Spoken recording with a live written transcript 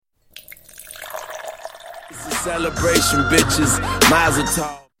It's a celebration, bitches. Mazel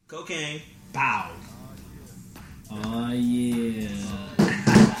tov. Cocaine. Bow. Oh yeah.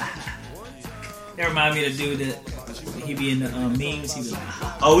 That remind me of the dude that he be in the memes. He be like,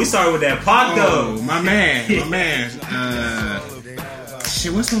 Oh, we started with that Pac though. Oh, my man.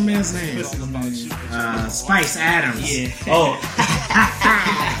 Shit, what's my man's name? Spice Adams. yeah. Oh,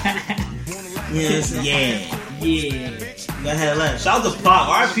 Yes, yeah. go ahead, let. Shout out to Pac.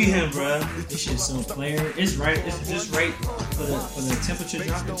 R.I.P. him, bro. This shit's so player. It's right. It's just right for the temperature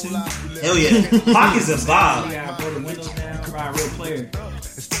dropping too. Hell yeah. Pac is a You vibe. gotta roll the windows down. Ride a real player.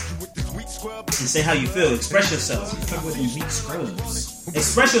 And say how you feel. Express yourself. Fuck with them weak scrubs.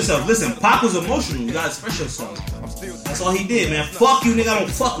 Express yourself. Listen, Pac was emotional. You gotta express yourself. That's all he did, man. Fuck you, nigga. I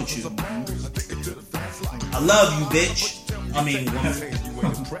don't fuck with you. I love you, bitch. I mean,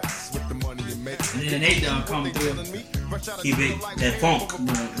 woman. And then Nate Dogg come through He big. That funk.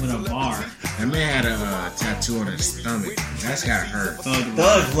 with a bar. That man had a tattoo on his stomach. That's gotta hurt.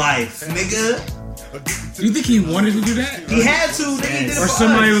 Thug life, nigga. Do you think he wanted to do that? He had to, nigga. He did it Or for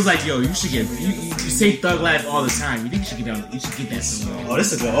somebody us. was like, "Yo, you should get you say Thug Life all the time. You think you should get that somewhere?" Oh,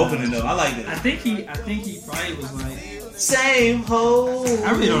 this is a good opening though. I like I that. think he probably was like, Same hoe.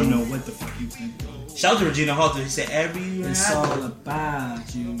 I really don't know what the fuck he was thinking. Shout out to Regina Halter. He said, every It's rapper, all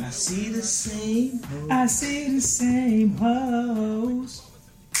about you. I see the same hoe. I see the same hoes.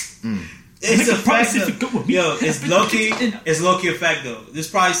 It's a Nigga probably fact said to though. go with me. Yo, it's low-key. It's low-key a fact though. There's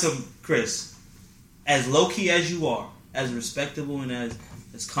probably some, Chris, as low-key as you are, as respectable and as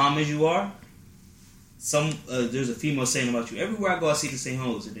calm as you are, there's a female saying about you, everywhere I go I see the same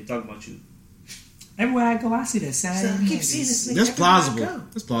hoes and they talk about you. Everywhere I go, I see the same. I keep seeing this nigga. That's everywhere I plausible. go.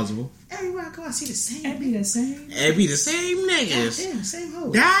 That's plausible. Everywhere I go I see the same. It be the same. It be the same niggas. Damn, same hoe.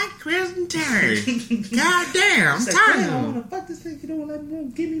 God, Chris and Terry. God damn, I'm It's like, tired damn, I of them. wanna fuck this thing. You don't let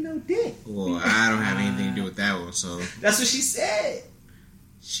me give me no dick. Well, I don't have anything to do with that one. So That's what she said.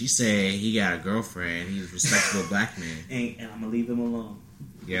 she said he got a girlfriend. He's a respectable black man. And I'm gonna leave him alone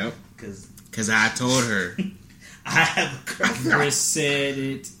Yep. because I told her. I have a girlfriend. Chris said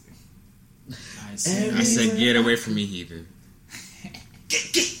it. I said I said, get away from me, heathen.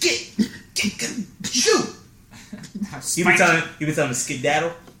 Get, shoot. You been telling him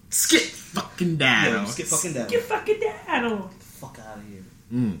skedaddle? Skip fucking daddle. Yeah, skip fucking daddle. Get fucking daddle. Fuck out of here.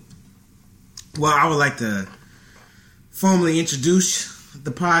 Well, I would like to formally introduce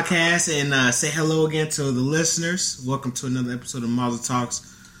the podcast and say hello again to the listeners. Welcome to another episode of Mazel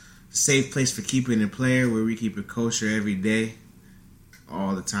Talks, a safe place for keeping it player, where we keep it kosher every day,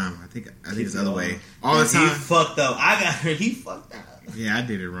 all the time. I think it's the other way. All the He time. fucked up. I got her. He fucked up. Yeah, I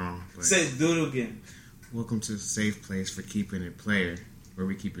did it wrong. But Say, do it again. welcome to a safe place for keeping it player, where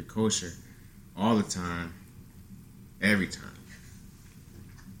we keep it kosher, all the time, every time.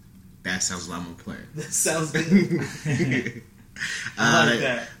 That sounds like I'm a player. That sounds good. I like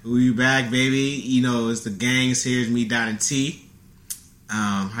that. We back, baby. You know, it's the gangs here. It's me, Don and T.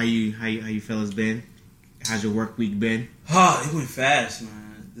 How you fellas been? How's your work week been? Oh, it went fast,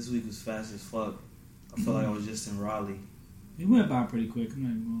 man. This week was fast as fuck. I felt like I was just in Raleigh. It went by pretty quick. I'm not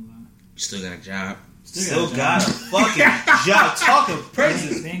even gonna lie. You still got a job? Still got a fucking job. Talking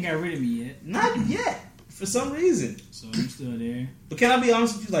praises. They ain't got rid of me yet, Not yet. For some reason. so I'm still there. But can I be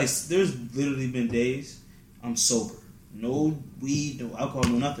honest with you? Like, there's literally been days I'm sober. No weed, no alcohol,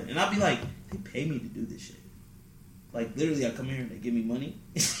 no nothing. And I'll be like, they pay me to do this shit. Like, literally, I come here and they give me money.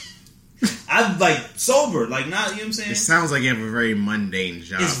 I'm, like, sober. Like, not, you know what I'm saying? It sounds like you have a very mundane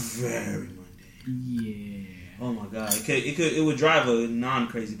job. It's very mundane. Yeah. Oh, my God. It would drive a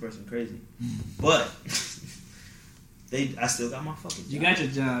non-crazy person crazy. But, I still got my fucking job. You got your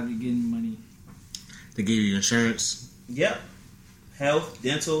job. You're getting money. They give you insurance. Yep. Health,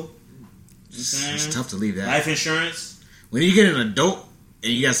 dental. You know what I'm saying? It's tough to leave that. Life insurance. When you get an adult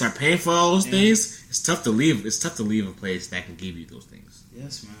and you gotta start paying for all those things, it's tough to leave. It's tough to leave a place that can give you those things.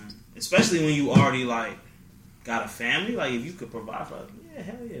 Yes, man. Especially when you already, like, got a family. Like, if you could provide for yeah,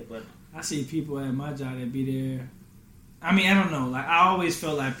 hell yeah. But I see people at my job that be there. I mean, I don't know. Like, I always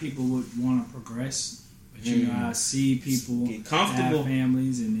felt like people would want to progress. But, you know, I see people Get comfortable. have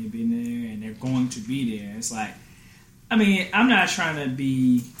families and they've been there and they're going to be there. It's like, I mean, I'm not trying to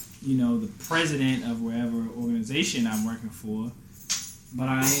be, you know, the president of wherever organization I'm working for. But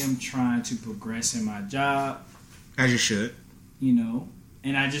I am trying to progress in my job, As you should. you know.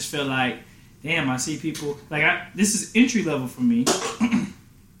 And I just feel like, damn, I see people, like, this is entry level for me.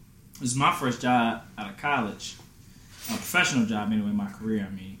 This is my first job out of college. A professional job, anyway, my career,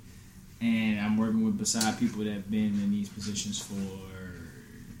 I mean. And I'm working beside people that have been in these positions for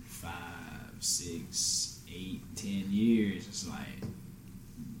 5, 6, 8, 10 years. It's like,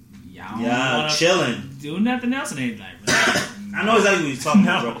 y'all yeah, wanna chilling. do nothing else, and they like. I know exactly what you're talking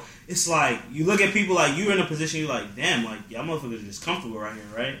about, No. bro. It's like you look at people like you're in a position. You're like, damn, like y'all motherfuckers are just comfortable right here,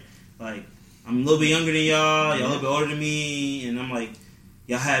 right? Like I'm a little bit younger than y'all. Y'all a little bit older than me, and I'm like,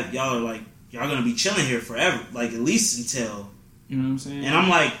 y'all are gonna be chilling here forever, like at least until. You know what I'm saying? And I'm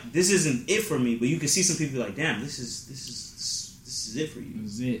like, this isn't it for me. But you can see some people like, damn, this is it for you.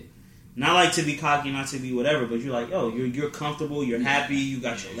 This is it. Not like to be cocky, not to be whatever, but you're like, yo, you're comfortable, you're happy, you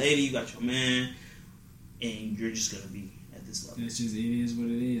got your lady, you got your man, and you're just gonna be at this level. It's just, it is what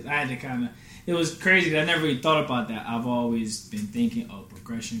it is. I had to kind of, it was crazy because I never really thought about that. I've always been thinking,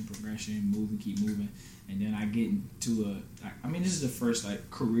 progression, moving, keep moving. And then I get into this is the first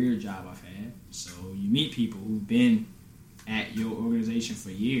like career job I've had. So you meet people who've been at your organization for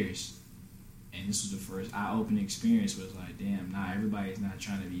years. And this was the first eye-opening experience. Was like, damn, everybody's not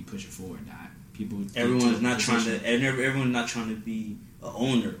trying to be pushing forward. Everyone's not trying to be an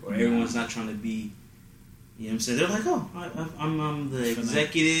owner, or everyone's not trying to be. You know what I'm saying? They're like, oh, I'm the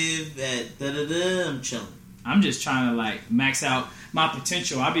executive at da-da-da. I'm chilling. I'm just trying to like max out my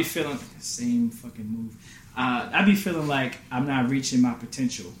potential. I be feeling same fucking move. I be feeling like I'm not reaching my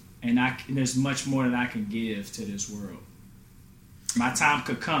potential, and there's much more that I can give to this world. My time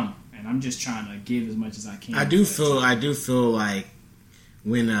could come. And I'm just trying to give as much as I can. I do feel like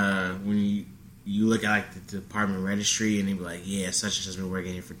when you look at like the department registry and they be like, yeah, such and such has been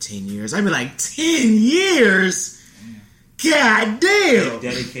working here for 10 years. I'd be like, 10 years? God damn! They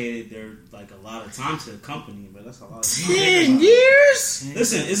dedicated their like a lot of time to the company, but that's a lot of time. 10 years?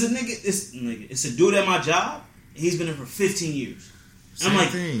 Listen, it's a dude at my job. He's been there for 15 years. And I'm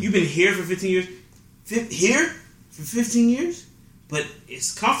like, you've been here for 15 years? Here for 15 years? But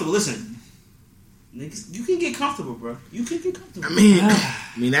it's comfortable. Listen, niggas, you can get comfortable, bro. You can get comfortable. I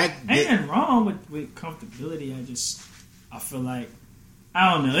mean that ain't nothing wrong with comfortability. I feel like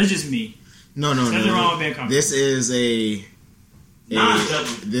I don't know. It's just me. No. Nothing wrong with being comfortable. It's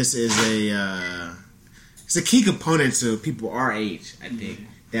a key component to people our age. I think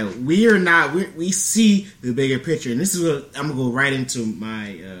that we see the bigger picture, and this is what I'm gonna go right into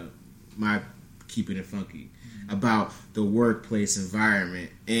my keeping it funky about the workplace environment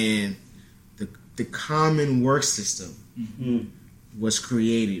and the common work system was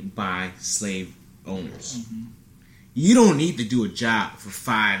created by slave owners. Mm-hmm. You don't need to do a job for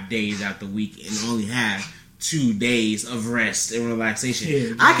 5 days out the week and only have 2 days of rest and relaxation.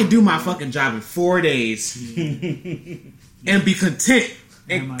 Yeah, I can do my fucking job in 4 days and be content.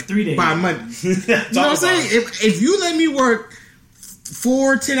 And 3 days by Monday. You know what I'm saying? If you let me work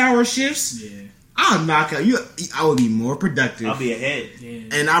 4 10-hour shifts, I'll knock out you. I will be more productive. I'll be ahead,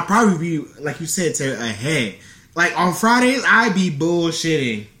 and I'll probably be, like you said, ahead. Like on Fridays, I be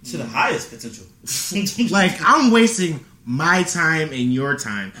bullshitting to the highest potential. Like I'm wasting my time and your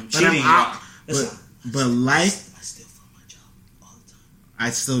time. I'm cheating. But like, I still film my job all the time.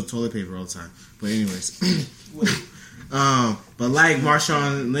 I still toilet paper all the time. But anyways, but like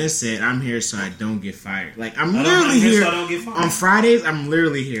Marshawn Lynn said, I'm here so I don't get fired. Like I'm literally here so I don't get fired. On Fridays. I'm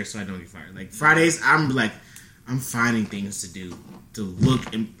literally here so I don't get fired. Like Fridays, I'm finding things to do to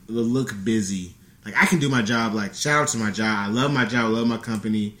look busy. Like I can do my job. Like shout out to my job. I love my job. I love my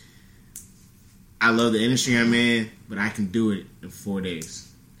company. I love the industry I'm in, but I can do it in 4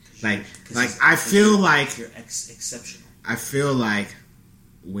 days. Like I feel like you're exceptional. I feel like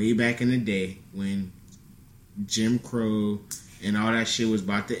way back in the day when Jim Crow and all that shit was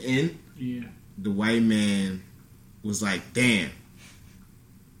about to end, the white man was like, damn,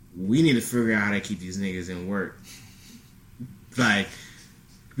 we need to figure out how to keep these niggas in work. Like,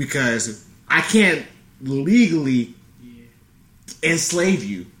 because I can't legally enslave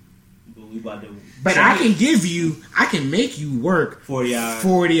you. But I can make you work 40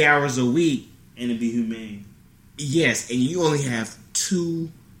 hours a week. And it be humane. Yes, and you only have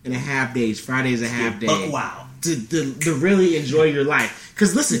 2.5 days. Friday's a half day. Wow. To really enjoy your life.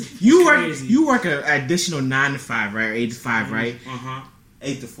 Because listen, you work an additional 9 to 5, right? Or 8 to 5, right?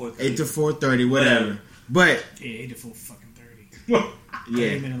 8 to 4:30. 8 to 4:30, whatever. But 8 to 4:30.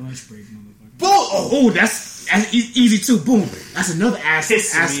 30-minute lunch break, motherfucker. Boom! That's easy too. Boom. That's another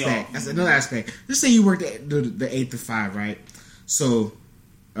aspect. That's another aspect. Just say you work the 8 to 5, right? So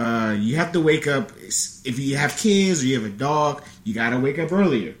you have to wake up. If you have kids or you have a dog, you gotta wake up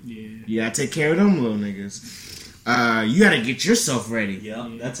earlier. Yeah. You gotta take care of them little niggas. You gotta get yourself ready.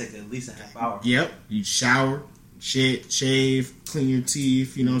 Yep. That takes at least a half hour. Yep. You shower, shave, clean your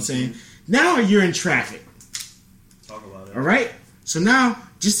teeth. You know what I'm saying? Now you're in traffic. Talk about it. All right. So now,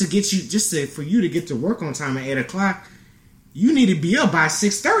 for you to get to work on time at 8 o'clock, you need to be up by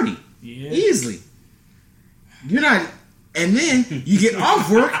 6:30. Yeah. Easily. You're not, and then you get off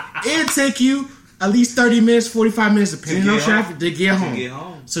work. It'll take you at least 30 minutes, 45 minutes, depending on get traffic, to get home. Get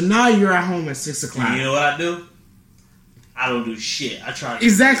home. So now you're at home at 6 o'clock. And you know what I do? I don't do shit. I try to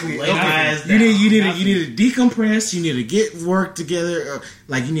Exactly. lay my ass You down. need to decompress. You need to get work together.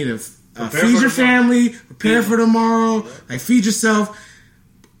 Like you need to Prepare feed for your tomorrow. family, prepare for tomorrow. Like feed yourself.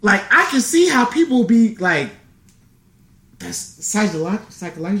 Like I can see how people be like, that's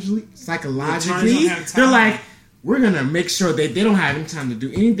psychologically. don't have time. They're like, we're gonna make sure that they don't have any time to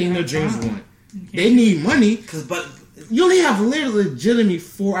do anything their dreams time. want. They need money. But You only have legitimately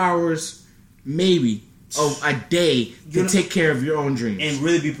 4 hours, maybe, of a day to take care of your own dreams. and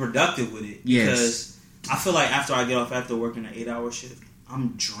really be productive with it. Yes. Because I feel like after I get off after working an 8-hour shift,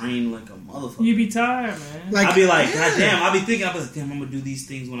 I'm drained like a motherfucker. You be tired, man. Like, I'll be like, yeah. God damn, I'll be thinking, I'm like, damn, I'm gonna do these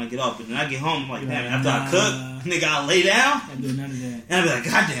things when I get off. But then I get home, I'm like, You're damn, like, after I cook, nigga, I'll lay down. I do none of that. And I'll be like,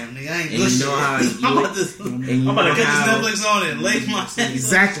 God damn, nigga, I ain't And good you shit. know how I'm about to, and you I'm about to know cut how- this Netflix on and lay my ass.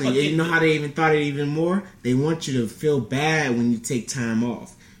 Exactly. And you know how they even thought it even more? They want you to feel bad when you take time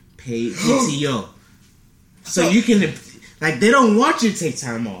off. Paid PTO. So you can, like, they don't want you to take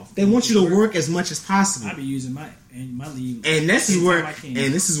time off. They want you to work as much as possible. I be using my leave. And this is where, Anytime I can.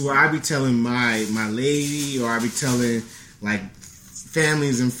 and this is where I be telling my lady, or I be telling like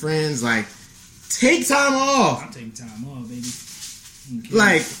families and friends, like, take time off. I'm taking time off, baby. Okay.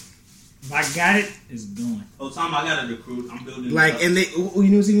 Like, if I got it, it's going. Oh, Tom, I got a recruit. I'm building. like, up. and they, you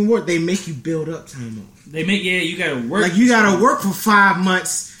know what's even worse? They make you build up time off. They make you gotta work. Like, you gotta work for 5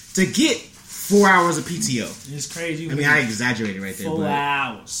 months to get 4 hours of PTO. It's crazy. I mean, I exaggerated right there, 4 but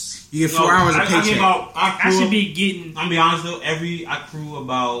hours. you get 4 hours of I get paycheck. I should be getting. I'm be honest though, I crew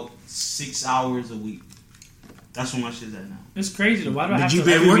about 6 hours a week. That's what my shit's at now. It's crazy though. Why do I But have you to?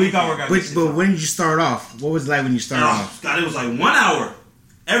 been every working. week I work out But, 6 but hours. when did you start off? What was it like when you started off? God, it was like 1 hour.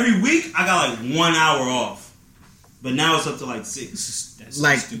 Every week I got like 1 hour off. But now it's up to like 6. That's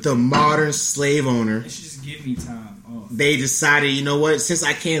Like stupid. the modern slave owner, They should just give me time off. they decided, you know what? Since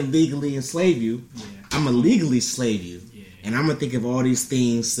I can't legally enslave you, Yeah. I'm gonna legally slave you, Yeah. and I'm gonna think of all these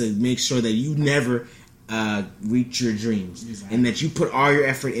things to make sure that you never reach your dreams, Exactly. and that you put all your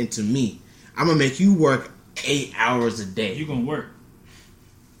effort into me. I'm gonna make you work 8 hours a day. You gonna work?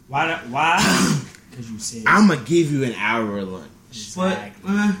 Why? Because you said. I'm gonna give you an hour of lunch.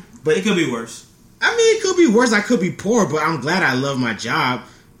 Exactly. But it could be worse. I mean, it could be worse. I could be poor, but I'm glad I love my job.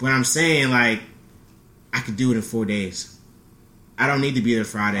 But I'm saying, like, I could do it in 4 days. I don't need to be there I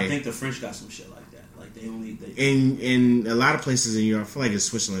Friday. think the French got some shit like that. Like they In a lot of places in Europe, I feel like in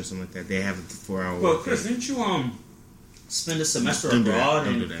Switzerland or something like that, they have a 4 hour Well, work Chris, day. didn't you spend a semester Don't do that. abroad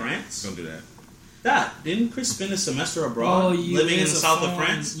Don't in do that. France? Don't do that. Didn't Chris spend a semester abroad Oh, you living in the is a south of foreign-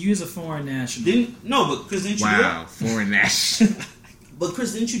 France? You is a foreign national. But Chris, didn't you do Wow, that? foreign national. But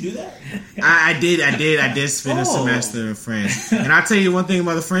Chris, didn't you do that? I did spend a Oh. semester in France. And I'll tell you one thing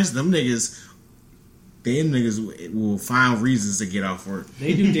about the French, them niggas will find reasons to get off work.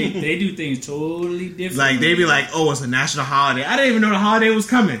 They do things totally different. Like, they be like, oh, it's a national holiday. I didn't even know the holiday was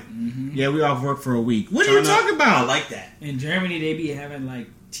coming. Yeah, we off work for a week. What are you talking I about? like that. In Germany, they be having like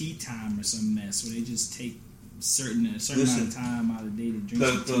tea time or some mess where they just take a certain amount of time out of the day to drink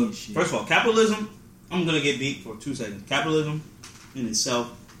some tea and shit. First of all, capitalism, I'm going to get deep for 2 seconds. Capitalism in itself,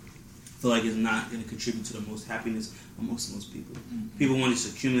 I feel like it's not going to contribute to the most happiness amongst most people. People want to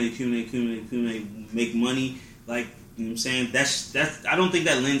accumulate, make money. Like, you know what I'm saying? That's. I don't think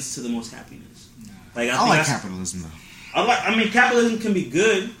that lends to the most happiness. Like, I like capitalism, though. I mean, capitalism can be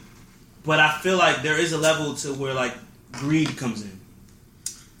good, but I feel like there is a level to where, like, greed comes in.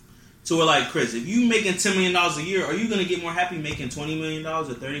 So we're like, Chris, if you making $10 million a year, are you going to get more happy making $20 million or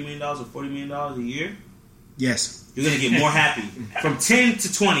 $30 million or $40 million a year? Yes. You're going to get more happy. From 10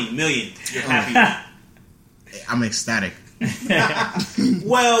 to 20 million, you're happy. I'm ecstatic.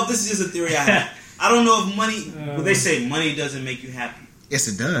 Well, this is just a theory I have. I don't know if money, but they say money doesn't make you happy. Yes,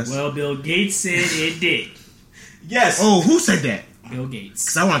 it does. Well, Bill Gates said it did. Yes. Oh, who said that? Bill Gates.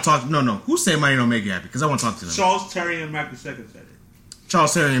 Because I want to talk. No. Who said money don't make you happy? Because I want to talk to them. Charles Terry and Mac II said it.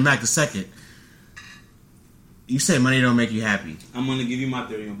 Charles Terry and Mac II. You say money don't make you happy. I'm going to give you my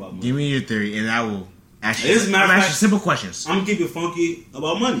theory about money. Give me your theory, and I will ask you. As a matter of I'm asking fact- simple questions. I'm going to keep it funky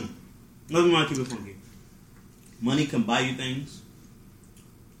about money. Let me keep it funky. Money can buy you things.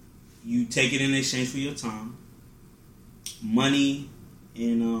 You take it in exchange for your time. Money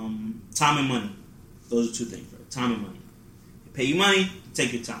and time and money. Those are two things, right? Time and money. They pay you money,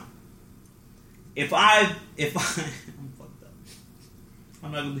 take your time. If I'm fucked up.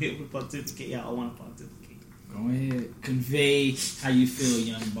 I'm not gonna be able to pontificate how I want to pontificate. Go ahead. Convey how you feel,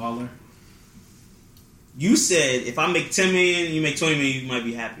 young baller. You said if I make 10 million, you make 20 million, you might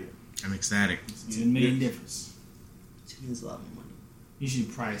be happier. I'm ecstatic. It's a $10 million difference. 10 million is a lot of money. You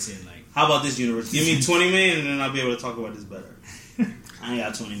should probably say like. How about this universe? Give me 20 million and then I'll be able to talk about this better. I ain't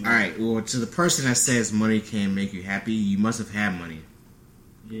got 20 million. All right. Well, to the person that says money can't make you happy, you must have had money.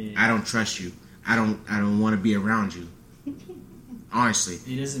 Yeah. I don't trust you. I don't want to be around you. Honestly,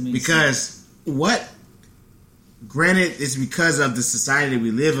 It doesn't make because what? Granted, it's because of the society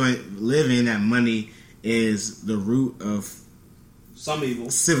we live in that money is the root of Some evil.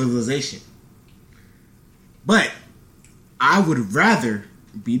 civilization. But I would rather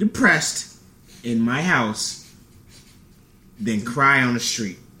be depressed in my house than cry on the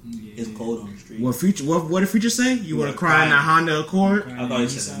street. Yeah. It's cold on the street. What did Future say? You want to cry cry. in a Honda Accord I thought you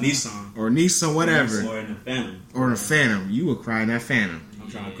said a Nissan. or Nissan, whatever, Or in a Phantom. or in a Phantom? You would cry in that Phantom. I'm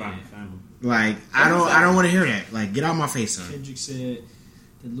trying to cry in a Phantom. Like I don't want to hear that. Like get out my face, son. Kendrick said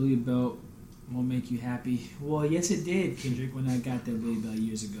the Louis belt won't make you happy. Well, yes, it did, Kendrick. When I got that Louis belt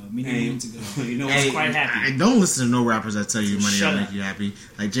years ago, many months ago, You know I was what? quite happy. I don't listen to no rappers that tell you money Shut don't up. make you happy.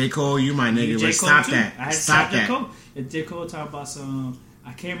 Like J. Cole, you my nigga. J. Like, Cole stop too. that. I had to Stop J. that. Cole. And J. Cole talked about some.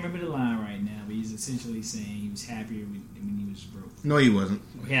 I can't remember the line right now, but he's essentially saying he was happier when he was broke. No, he wasn't.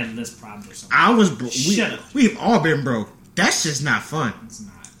 Or he had less problems or something. I was broke. Shut up. We've all been broke. That's just not fun. It's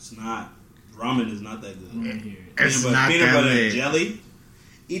not. It's not. Ramen is not that I good. don't want to hear it. It's not Peanut that butter and lit. jelly.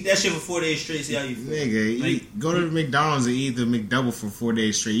 Eat that shit for 4 days straight. See how you feel. Nigga, Like, go to the McDonald's and eat the McDouble for 4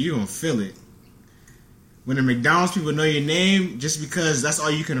 days straight. You gonna feel it. When the McDonald's people know your name just because that's all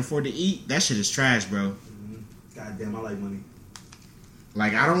you can afford to eat, that shit is trash, bro. God damn, I like money.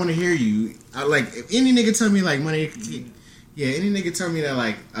 Like I don't want to hear you. If any nigga tell me like money, any nigga tell me that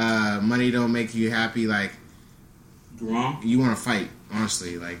like money don't make you happy, like Wrong. you want to fight.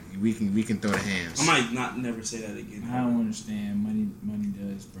 Honestly, like we can throw the hands. I might not never say that again. I don't understand. Money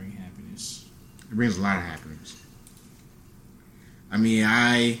does bring happiness. It brings a lot of happiness. I mean,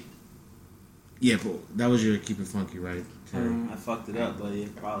 but that was your Keep It Funky, right? Terry? I fucked it up, but yeah,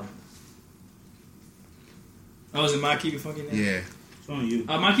 probably. Oh, is it my Keep It Funky now? Yeah. It's on you.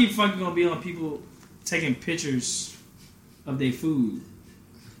 My Keep It Funky gonna be on people taking pictures of their food.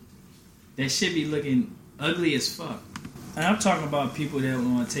 That shit be looking ugly as fuck. And I'm talking about people that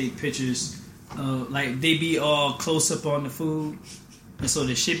want to take pictures of, like, they be all close up on the food, and so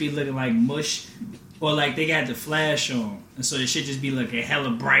the shit be looking like mush, or like they got the flash on, and so the shit just be looking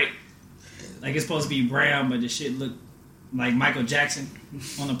hella bright. Like it's supposed to be brown, but the shit look like Michael Jackson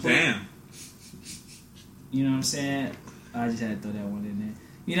on the plate. Damn. You know what I'm saying? I just had to throw that one in there.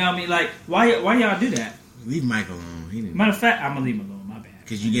 You know what I mean? Like, why y'all do that? Leave Mike alone. He didn't. Matter of fact, I'm gonna leave him alone. My bad.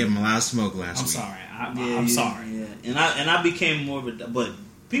 Because you gave him a lot of smoke last I'm week. sorry. I'm Yeah, sorry. Yeah, and I became more of a. But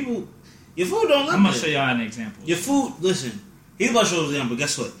people, your food don't look I'm gonna good. show y'all an example. Your food, listen, he's about to show us an example, but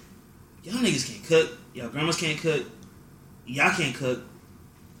guess what? Y'all niggas can't cook. Y'all grandmas can't cook. Y'all can't cook.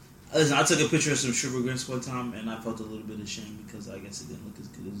 Listen, I took a picture of some sugar grits one time, and I felt a little bit ashamed because I guess it didn't look as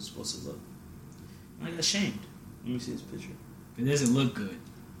good as it was supposed to look. And I got ashamed. Let me see this picture. It doesn't look good.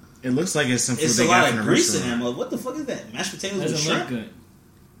 It looks like it's some food It's they a got lot from of the grease in restaurant. there. What the fuck is that? Mashed It potatoes with doesn't look shrimp? good.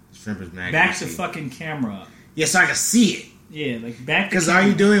 Shrimp is mad Back the greasy. fucking camera up. Yeah, so I can see it. Yeah, like back. Because all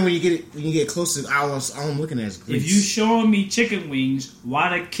you doing when you get close to all I'm looking at is grease. If you showing me chicken wings,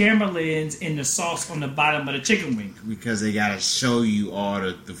 why the camera lens in the sauce on the bottom of the chicken wing? Because they gotta show you all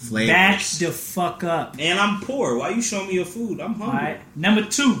the flavors. Back the fuck up. And I'm poor. Why you showing me your food? I'm hungry. Alright. Number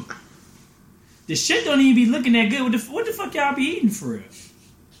 2. The shit don't even be looking that good. What the fuck y'all be eating for real?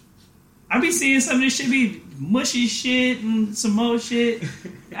 I be seeing some of this shit be mushy shit and some more shit.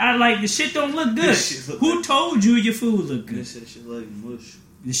 I like the shit don't look good. This shit look Who like- told you your food look good? This shit like mush.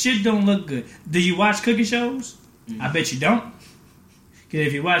 The shit don't look good. Do you watch cooking shows? I bet you don't. Because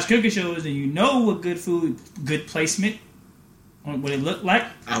if you watch cooking shows, then you know what good food, good placement, on what it look like.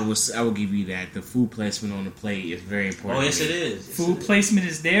 I will give you that. The food placement on the plate is very important. Oh, yes, to it me. is. Yes, Food it is. placement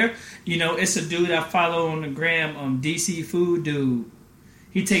is there. You know, it's a dude I follow on the gram, DC Food Dude.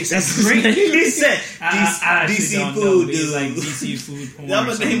 He takes That's great. he said. I actually DC don't know, food, but it's dude. like DC food porn. I'm or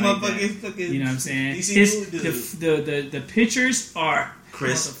gonna something name like my that. fucking. You know what I'm saying? DC It's, food, dude. the pictures are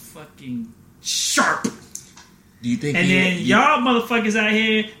Crisp. motherfucking sharp. Do you think? And then y'all motherfuckers out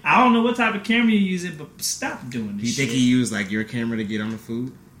here, I don't know what type of camera you're using, but stop doing Do this you think shit. he used like your camera to get on the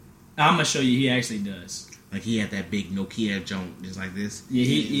food? I'm gonna show you. He actually does. Like he had that big Nokia joint just like this. Yeah,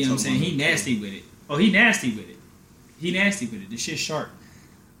 he. Yeah, You know what I'm saying? He talking about- nasty with it. Oh, he nasty with it. He nasty with it. The shit sharp.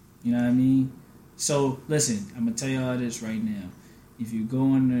 You know what I mean? So listen, I'm gonna tell y'all this right now. If you're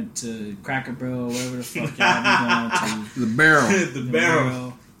going to Cracker Barrel or whatever the fuck y'all be going to, The barrel. the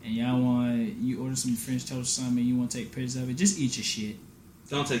barrel. and you order some French toast or something, and you want to take pictures of it, just eat your shit.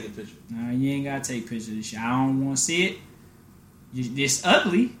 Don't take a picture. Nah, you ain't gotta take pictures of this shit. I don't want to see it. It's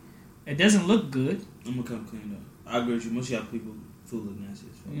ugly. It doesn't look good. I'm gonna come clean up. I agree with you. Most of y'all people Food look nasty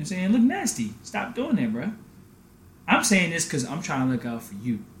as fuck. You know what I'm saying? Look nasty. Stop doing that, bro. I'm saying this because I'm trying to look out for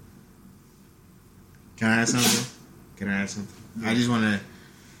you. Can I add something? I just want to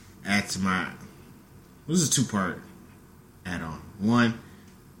add to my... This is a 2-part add-on. One,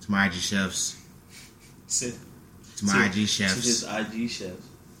 to my IG chefs. Sit. To my IG To chefs. his IG chefs.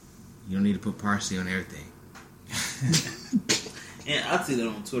 You don't need to put parsley on everything. And I see that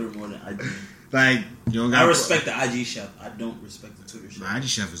on Twitter more than IG. Like, you don't got. I respect the IG chef. I don't respect the Twitter chef. My IG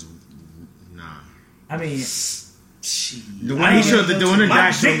chef is... Nah. I mean, Shit. The one he showed, the one that My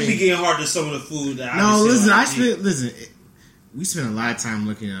guy showed dick be me... getting hard to some of the food that No, I see on IG. listen. We spend a lot of time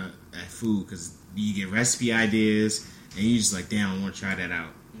looking at food because you get recipe ideas and you just like, damn, I want to try that out.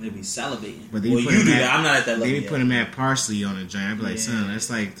 They be salivating. But Well, you do that. I'm not at that level They be yet. putting mad parsley on the joint. I be like, Yeah. son, that's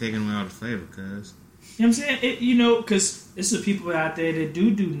like taking away all the flavor, cuz. you know what I'm saying? You know, because there's some people out there that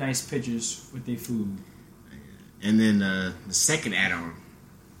do nice pictures with their food. And then the second add-on,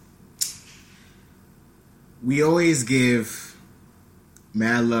 we always give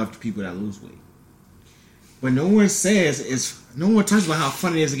mad love to people that lose weight, but no one talks about how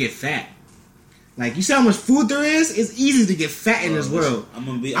fun it is to get fat. Like, you see how much food there is? It's easy to get fat in this world. I'm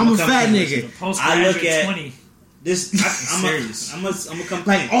a fat nigga. I look at 20. this. I'm a complain.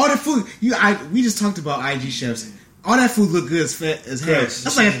 Like, all the food we just talked about IG chefs. All that food look good as fat as hell. Chris,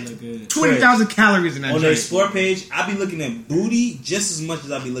 That's shit like look good. 20,000 calories in that on the joint. explore page, I be looking at booty just as much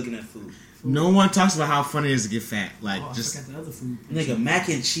as I be looking at food. No one talks about how fun it is to get fat. Like, Oh, I just forgot the other food. Nigga, mac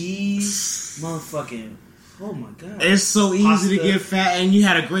and cheese, motherfucking. Oh my god. it's so easy Pasta. to get fat, and you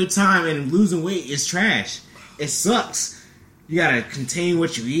had a great time. And losing weight is trash. It sucks. You gotta contain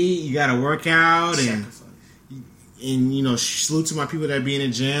what you eat. You gotta work out, and you know, salute to my people that be in the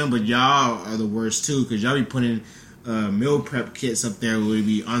gym. But y'all are the worst too, because y'all be putting meal prep kits up there where it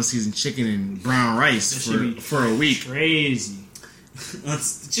be unseasoned chicken and brown rice That should be for a week. Crazy.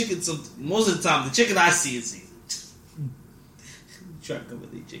 The chicken, most of the time, the chicken I see is seasoned. Try to cover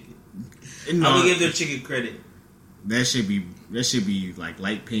the chicken. No, I'm gonna give their chicken credit. that should be like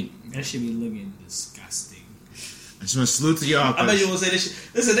light pink. That should be looking disgusting. I just want to salute to y'all. I bet you won't say this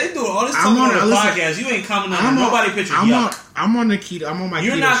shit. Listen, they doing all this I'm talking on the listen, podcast. You ain't commenting on nobody picture. I'm Yuck. on the keto. I'm on my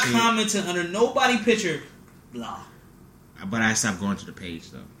You're keto not shit. commenting under nobody picture. Blah. But I stopped going to the page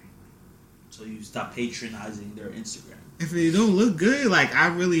though. So you stop patronizing their Instagram. If it don't look good, like, I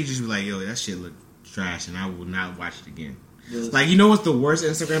really just be like, yo, that shit look trash, and I will not watch it again. Really? Like, you know what's the worst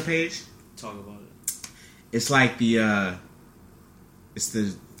Instagram page? Talk about it. It's like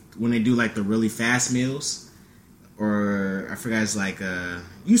when they do like the really fast meals, or I forgot, it's like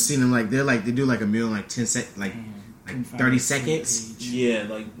you've seen them, like they do like a meal in like 10 sec, like 30 seconds. Yeah,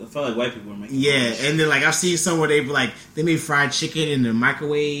 like I felt like white people were making. Yeah, lunch. and then like I've seen some where they be like they made fried chicken in the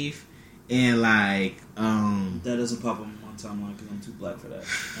microwave, and like that doesn't pop up on my timeline because I'm too black for that.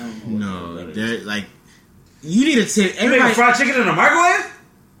 I don't know. no, what that they're is. like you need to tip You making everybody. fried chicken in a microwave?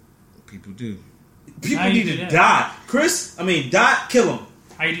 People do. People How you need do to that? die. Dot, kill them.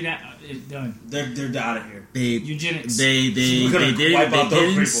 How you do that? It's done. They're out of here. They Eugenics. they We're gonna wipe out those didn't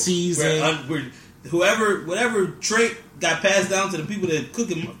people. season. Whatever trait got passed down to the people that cook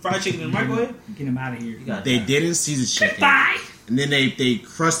fried chicken in the microwave. Get him out of here. They didn't season chicken, Bye. and then they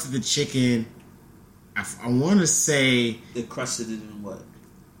crusted the chicken. I want to say They crusted it in what?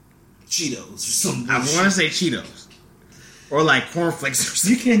 Cheetos or something. I want to say Cheetos or like cornflakes or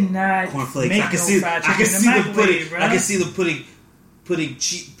something. You cannot cornflakes. make I can no see. fried I chicken can in the see the microwave, putting. bro. I can see the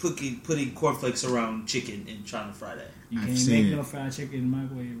putting cornflakes around chicken and trying to fry that. You I've can't seen make it. no fried chicken in the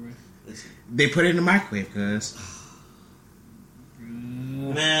microwave, bro. Listen, They put it in the microwave, cuz.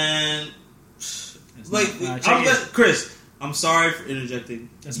 man. That's Like, not fried chicken. Chris, I'm sorry for interjecting.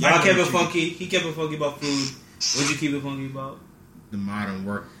 That's Y'all kept it microwave chicken. funky. He kept it funky about food. What'd you keep it funky about? The modern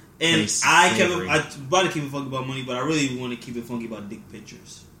work. And Place I kept slavery. it. I was about to keep it funky about money, but I really want to keep it funky about dick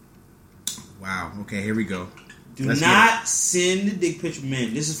pictures. Wow. Okay, here we go. Do Let's not send the dick picture.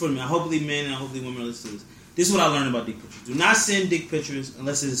 Men, this is for me. Hopefully, men and hopefully women listen to this. This is what I learned about dick pictures. Do not send dick pictures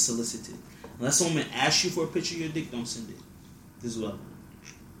unless it is solicited. Unless someone asks you for a picture of your dick, don't send it. This is what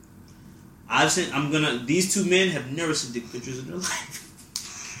I learned. These two men have never sent dick pictures in their life.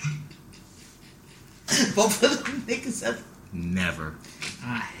 Both of them niggas have Never.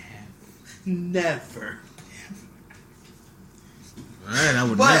 I have. never. All right, I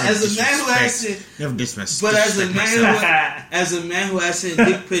would But never as a man who has disrespect- to, never disrespect. but as a disrespect man myself. as a man who has sent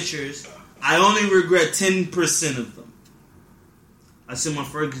dick pictures, I only regret 10% of them. I sent my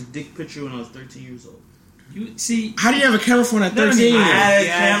first dick picture when I was 13 years old. You see, How do you have a camera phone at None of 13? these- I had a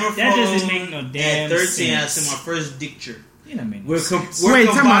Yeah, camera that phone. doesn't make no damn At 13, I sense. sent my first picture. you know, man. We're Wait,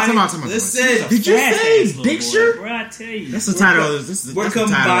 time out. combining. Listen, Did you say Fast-ass little picture? boy, bro. I tell you? That's the title. This We're that's the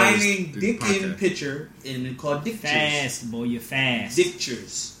title of combining this dick podcast. and picture, and it's called Dictures. Fast, boy, you're fast.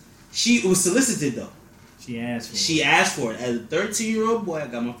 Dictures. She was solicited though. She asked for She it. asked for it. As a 13-year-old boy, I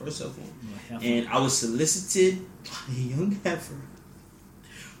got my first cell phone, Well, and I was solicited by a young heifer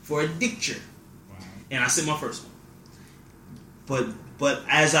for a dicture, and I sent my first one. But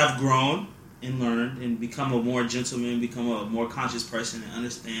as I've grown and learned and become a more gentleman, become a more conscious person, and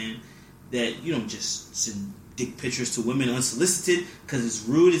understand that you don't just send dick pictures to women unsolicited because it's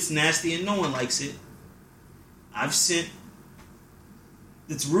rude, it's nasty, and no one likes it. I've sent.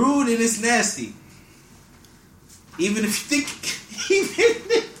 It's rude and it's nasty. Even if you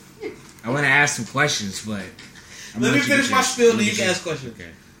think. I want to ask some questions, but Let me finish my spiel, then you can ask questions. Okay.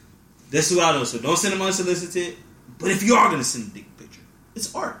 That's what I know. So don't send them unsolicited. But if you are going to send a dick picture,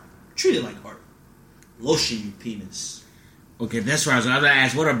 it's art. Treat it like art. Lotion your penis. Okay, that's right. So I was gonna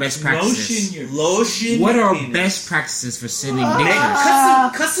ask, what are best practices? Lotion What your are penis. best practices for sending Make-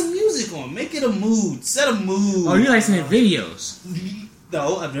 pictures? cut some music on. Make it a mood. Set a mood. Oh, you like sending videos?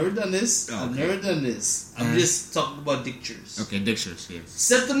 No, I've never done this. Oh, I've okay. never done this. I'm Uh-huh. just talking about dictures. Okay, dictures, yes.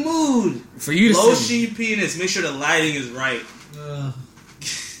 Set the mood. For you to Lotion send, your penis. Make sure the lighting is right.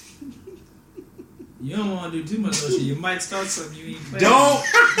 You don't want to do too much lotion. You might start something you ain't planning. Don't.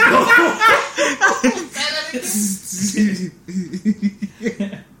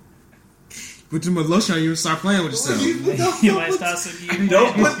 put too much lotion on you and start playing with yourself. You might start something you ain't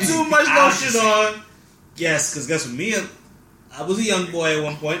Don't planning. put too much lotion on. Yes, because guess what? I was a young boy at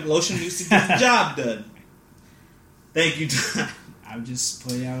one point. Lotion used to get the job done. Thank you, Don. I'm just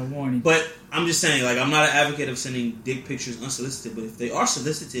putting out a warning. But I'm just saying, like, I'm not an advocate of sending dick pictures unsolicited, but if they are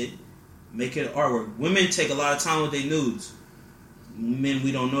solicited, make it artwork. Women take a lot of time with their nudes. Men,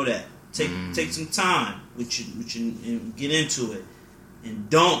 we don't know that. Take some time with you and get into it. And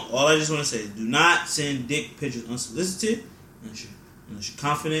don't, all I just want to say is do not send dick pictures unsolicited unless you're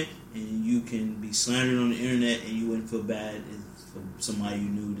confident and you can be slandered on the internet and you wouldn't feel bad if somebody you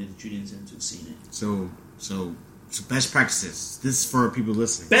knew that you didn't send to seen it. So best practices. This is for people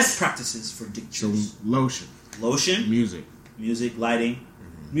listening. Best practices for dick So pictures. lotion, music. Lighting.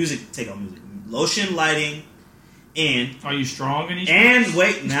 Music, take out music. Lotion, lighting, and Are you strong in these?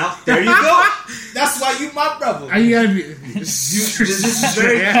 wait, now, there you go. That's why you my brother. Are you gotta be? This is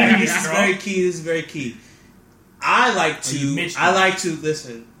very key. This is very key. This is very key. I like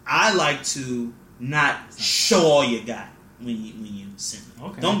to not show all you got when you send it.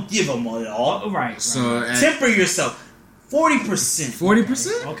 Okay. Don't give them all. Oh, right. So Temper yourself. 40%.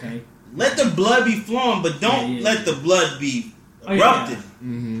 40%. Okay. Let the blood be flowing, but don't let the blood be Oh, yeah. erupted.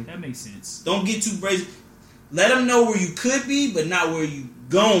 Mm-hmm. That makes sense. Don't get too brazen. Let them know where you could be, but not where you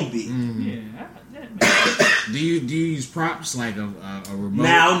gon' be. Mm-hmm. Yeah. That makes sense. Do you use props like a remote?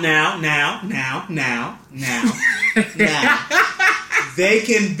 Now. They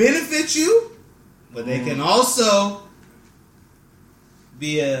can benefit you, but they can also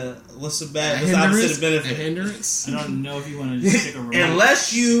be what's the opposite of A benefit? hindrance. I don't know if you want to just stick a remote.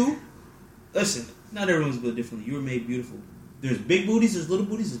 Unless you listen, not everyone's built differently. You were made beautiful. There's big booties, there's little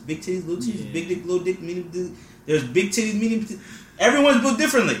booties, there's big titties, little titties, Yeah. big dick, little dick, medium dick. There's big titties, medium titties. Everyone's built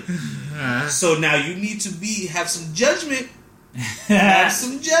differently. So now you need to have some judgment. Have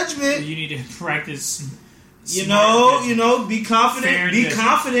some judgment. You need to practice. You smart know, be confident. Fair Be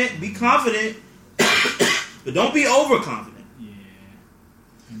judgment. confident. But don't be overconfident. Yeah.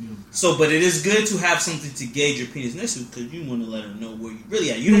 I knew. So, but it is good to have something to gauge your penis next to because you want to let her know where you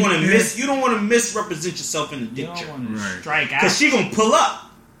really at. You don't want to miss. You don't want to misrepresent yourself in the You picture don't want to Right. strike out. because she gonna pull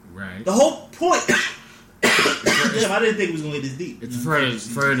up. Right. The whole point. Damn, I didn't think it was gonna get this deep. It's for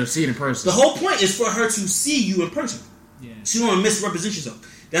her to see it in person. The whole point is for her to see you in person. Yeah. She don't want to misrepresent yourself.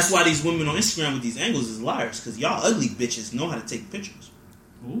 That's why these women on Instagram with these angles is liars because y'all ugly bitches know how to take pictures.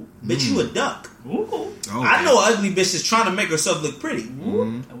 Ooh. Bitch, you a duck. Ooh. Okay. I know an ugly bitch is trying to make herself look pretty.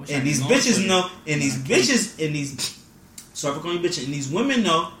 Ooh. I wish I And could these go bitches for it. know, and these bitches, and these, sorry for calling you bitches, and these women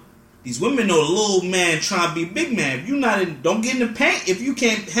know the little man trying to be big man. If you not in, don't get in the paint. If you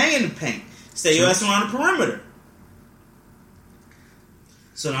can't hang in the paint, stay your ass around the perimeter.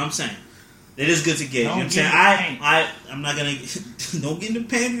 So now I'm saying, it is good to gauge. You know what I'm Don't saying? get in the I'm not gonna, don't get in the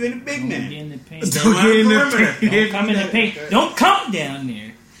paint if you ain't a big Don't man. get in the paint. Stay Don't around get in the perimeter. paint. Don't come in the paint. Don't come down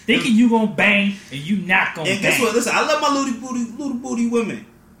there thinking you gonna bang and you not gonna And bang. guess what? Listen, I love my little booty women.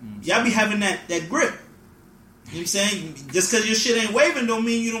 Y'all be having that grip. You know what I'm saying? Just because your shit ain't waving don't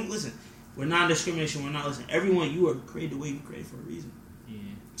mean you don't listen. We're non-discrimination. We're not listening. Everyone, you are created the way you created for a reason. Yeah.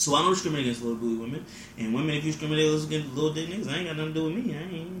 So I don't discriminate against little booty women. And women, if you discriminate against little dick niggas, I ain't got nothing to do with me. I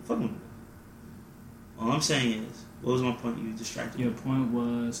ain't fucking with them. All I'm saying is, what was my point? You distracted Your me. point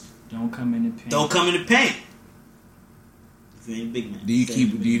was don't come in the paint. Don't come in the paint. If you ain't big man. Do you stay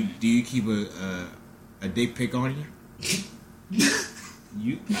keep big do you keep a dick pic on you?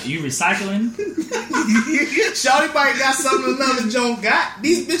 You recycling? Shawty might got something another Joan got.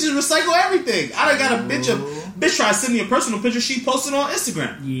 These bitches recycle everything. I done got a bitch try to send me a personal picture she posted on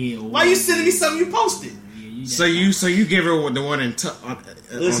Instagram. Yeah. Why you sending me something you posted? So you give her the one in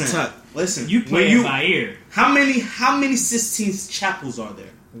Listen. You play it by ear. How many Sistine Chapels are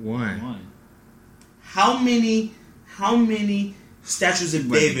there? One. How many statues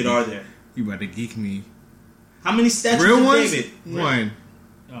of David are there? You about to geek me? How many statues Real of ones? David? One.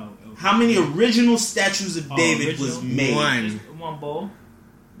 Oh, okay. How many original statues of David original? was made? One bowl.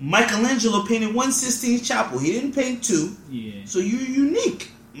 Michelangelo painted one Sistine Chapel. He didn't paint two. Yeah. So you're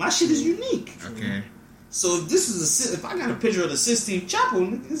unique. My shit is unique. Okay. So if this is if I got a picture of the Sistine Chapel,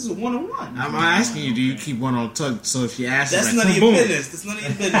 this is a 1-on-1. I'm asking you, do you keep one on tuck? So if you ask, That's like, none of your boom. business. That's none of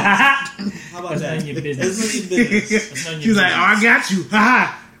your business. How about That's that? none of your business. That's none of your business. That's none of your He's like, oh, I got you.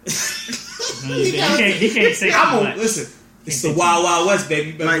 Ha He can't say I'm too on. much. Listen, it's the Wild Wild West,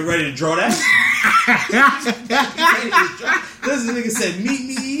 baby. You better be ready to draw that. Listen, nigga said, meet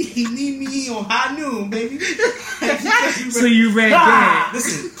me on high noon, baby. So you read that?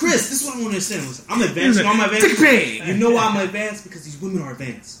 Listen, Chris, this is what I want to say. Listen, I'm advanced. You know I'm advanced. You know why I'm advanced? Because these women are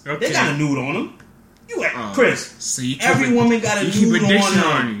advanced. Okay. They got a nude on them. Chris. So you keep Every woman got a you keep nude a dictionary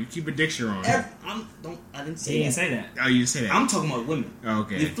on on them. you. You keep a dictionary on. I didn't say He that. didn't say that. Oh, you say that? I'm talking about women. Oh,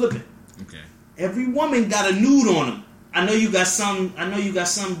 okay. You're flipping. Okay. Every woman got a nude on them. I know you got some decent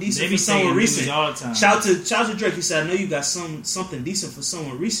They for be someone saying recent. news all the time. Shout to Drake. He said, "I know you got something decent for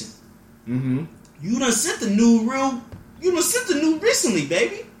someone recent." Mm-hmm. You done sent the nude You done sent the nude recently,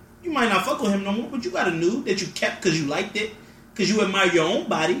 baby. You might not fuck with him no more, but you got a nude that you kept because you liked it, because you admire your own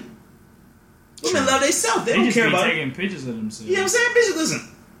body. Women love themselves. They don't just care be about taking it. pictures of themselves. You know what I'm saying, bitch? Listen,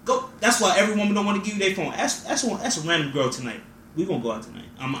 go. That's why every woman don't want to give you their phone. That's a random girl tonight. We gonna go out tonight.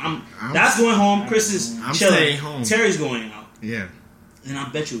 That's going home. Chris is I'm chilling. staying home. Terry's going out. Yeah. And I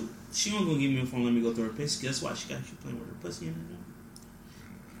bet you she ain't gonna give me a phone. Let me go through her pussy. Guess what? She playing with her pussy in there.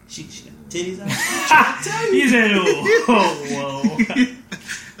 She got titties out. I tell you. He said, "Whoa."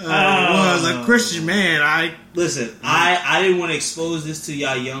 Well, as a Christian man, Listen. I didn't want to expose this to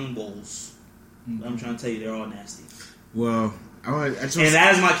y'all young bulls. But I'm trying to tell you, they're all nasty. well, I just And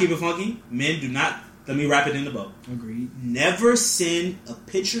that is my keep it funky. Men do not. Let me wrap it in the bow. Agreed. Never send a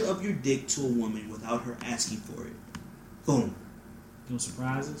picture of your dick to a woman without her asking for it. Boom. No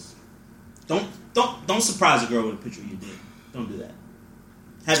surprises. Don't surprise a girl with a picture of your dick. Don't do that.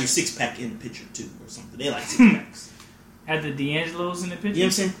 Have your 6-pack in the picture too, or something. They like 6-packs. Had the D'Angelo's in the picture. You know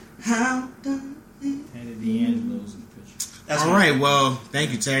what I'm saying? How done? Had the D'Angelo's in the picture. That's all right. Well,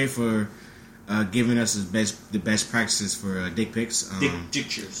 thank you, Terry, for giving us the best practices for dick pics.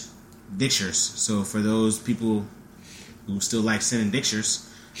 Dictures. Dictures. So for those people who still like sending dictures,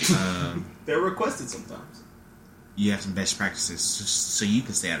 They're requested sometimes. you have some best practices so you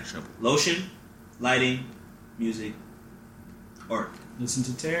can stay out of trouble. Lotion, lighting, music, art. Listen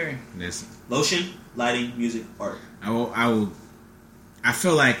to Terry. Listen, Lotion, lighting, music, art. I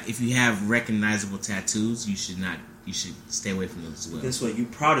feel like if you have recognizable tattoos, you should stay away from those as well. This way, you're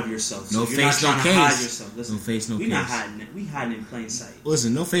proud of yourself. No So face, you're not no trying to hide case. yourself. Listen, No face, no we case. not hiding it. We hiding in plain sight.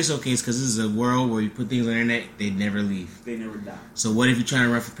 Listen, no face, no case, because this is a world where you put things on the internet, they never leave. They never die. So what if you're trying to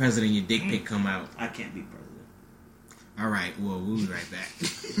run for president and your dick pic come out? I can't be president. All right, well, we'll be right back.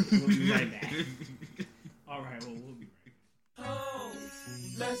 We'll be right back. All right. Well, we'll be right back.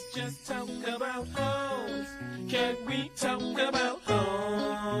 Hoes, let's just talk about hoes. Can we talk about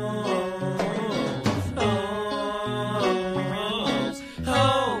hoes?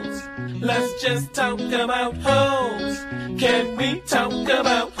 Hoes, let's just talk about hoes. Can we talk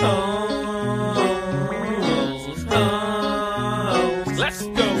about hoes? Let's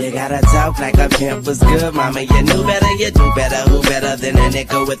go. You gotta talk like a pimp was good, mama. You knew better, you do better. Who better than a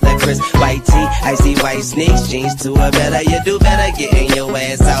nigga with a crisp white tee? Icy white sneaks, jeans to a better. You do better getting your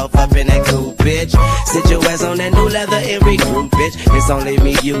ass off up in that cool bitch. Sit your ass on that new leather and recruit, bitch. It's only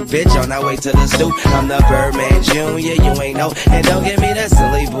me, you, bitch, on our way to the stoop. I'm the Birdman Jr., you ain't know. And don't give me that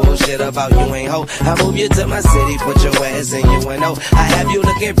silly bullshit about you ain't hoe. I move you to my city, put your ass in UNO. I have you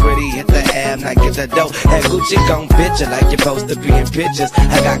looking pretty, hit the ab, not get the dough. That Gucci gon' picture like you're supposed to be in pictures.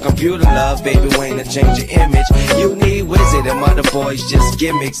 I got computer love, baby, Wayne, to change your image. You need wizard, them other boys just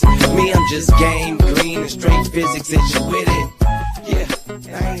gimmicks. Me, I'm just game, green, and straight physics, is you with it? Yeah,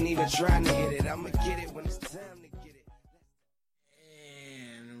 I ain't even trying to hit it. I'ma get it when it's time to get it.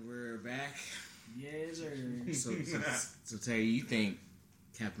 And we're back. Yes, sir. So Terry, you think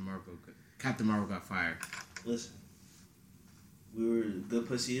Captain Marvel got fired? Listen, we were good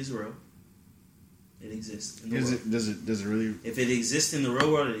pussy is real. It exists in the Does world. it really? If it exists in the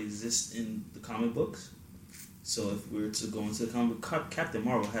real world, it exists in the comic books. So if we were to go into the comic book, Captain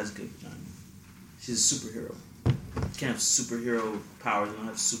Marvel has good vagina. She's a superhero. You can't have superhero powers and not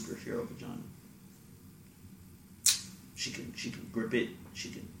have superhero vagina. She can grip it.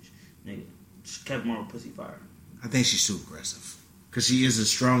 Captain Marvel pussy fire. I think she's too aggressive because she is the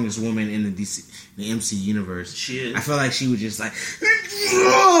strongest woman in the MC universe. She is. I feel like she would just like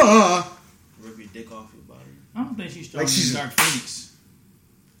Rip your dick off your body. I don't think she's stronger Like she's- than Dark Phoenix.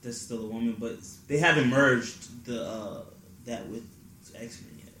 That's still a woman, but they haven't merged that with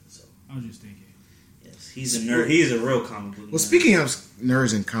X-Men yet. So I was just thinking. yes, he's a nerd. He's a real comic book. Well, nerd. speaking of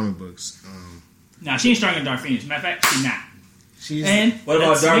nerds and comic books, Nah, she ain't stronger than Dark Phoenix. Matter of fact, she's not. she's And What about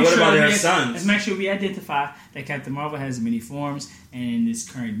let's Dark- make what about her we- sons? Let's make sure we identify that Captain Marvel has many forms, and in this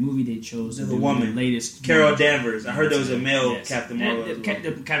current movie they chose to The do woman. the latest Carol woman. Danvers. I heard there was a male Yes. Captain Marvel. as well.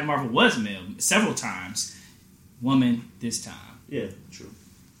 Captain Marvel was male several times. Woman this time. Yeah, true.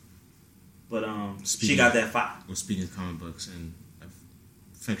 But she Speaking- got that fire. well, speaking of comic books and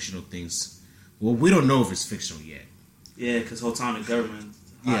fictional things. Well, we don't know if it's fictional yet, Yeah, because whole time the government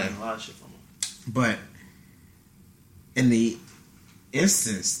hiding a lot of shit from her. but in the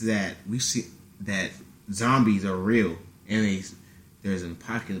instance that we see that zombies are real and there's an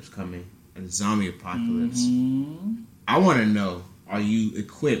apocalypse coming, a zombie apocalypse. Mhm. I want to know: are you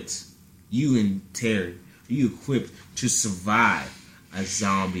equipped? You and Terry, are you equipped to survive a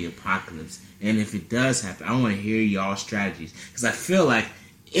zombie apocalypse? And if it does happen, I want to hear y'all strategies because I feel like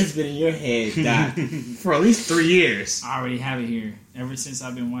it's been in your head, Doc, for at least 3 years. I already have it here. Ever since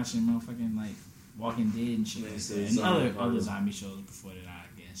I've been watching motherfucking like Walking Dead and shit Man, like so that. And zombie other apocalypse. zombie shows before that,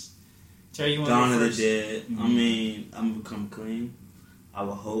 I guess. Terry, you want Dawn to of go the first? Dead. I Mhm. mean, I'm gonna become clean. I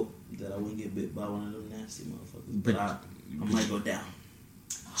would hope that I wouldn't get bit by one of them nasty motherfuckers. But I might go down.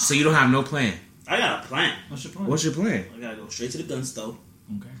 So you don't have no plan. I got a plan. What's your plan? What's your plan? I gotta go straight to the gun store,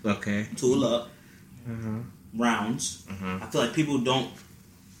 Okay. Okay. tool up, Uh-huh. rounds. Uh-huh. I feel like people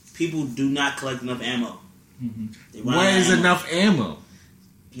do not collect enough ammo. Mm-hmm. They run What out of is ammo. enough ammo?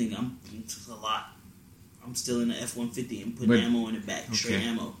 Nigga, it's a lot. I'm still in the F-150 and putting But- ammo in the back, straight okay.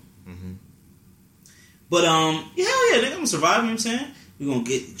 ammo. Mhm. But hell yeah, nigga, I'm gonna survive. You know what I'm saying? We're gonna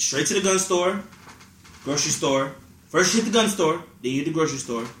get straight to the gun store, grocery store. First, you hit the gun store, then you hit the grocery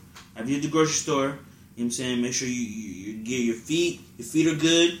store. After you hit the grocery store, you know what I'm saying? Make sure you get your feet are good.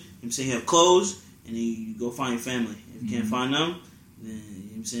 You know what I'm saying? You have clothes, and then you go find your family. If you can't find them, then you know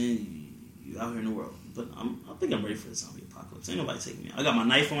what I'm saying? You out here in the world. But I think I'm ready for the zombie apocalypse. Ain't nobody taking me out. I got my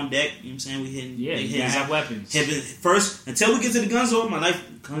knife on deck. You know what I'm saying? We hitting. Yeah, big you gotta hits. have weapons. First, until we get to the gun store, my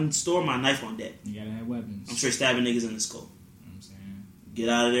knife on deck. You gotta have weapons. I'm straight stabbing niggas in the skull. You know what I'm saying? Get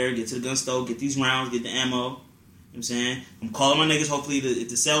out of there, get to the gun store, get these rounds, get the ammo. You know what I'm saying? I'm calling my niggas. Hopefully, if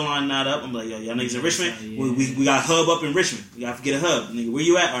the cell line not up, I'm like, yo, y'all niggas in Richmond? Yeah. We got a hub up in Richmond. We got to get a hub. Nigga, where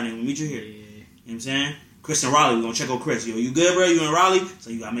you at? All right, nigga, we'll meet you here. Yeah. You know what I'm saying? Chris and Raleigh, we gonna check on Chris. Yo, you good, bro? You in Raleigh? So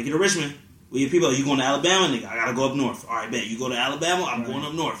you gotta make it to Richmond. Where your people? You going to Alabama? Nigga, I gotta go up north. All right, bet. You go to Alabama, I'm going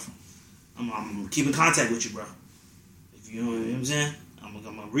up north. I'm keeping contact with you, bro. If you know what I'm saying? I'm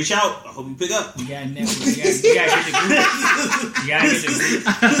gonna reach out. I hope you pick up. You gotta network. You gotta get the group. You gotta get the group.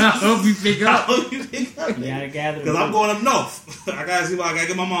 I hope you pick I up. hope you pick up. You gotta gather. Because I'm going up north. I gotta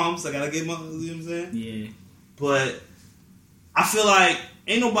get my mom's. I gotta get my, you know what I'm saying? Yeah. But I feel like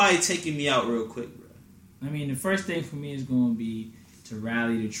ain't nobody taking me out real quick, bro. I mean, the first thing for me is going to be to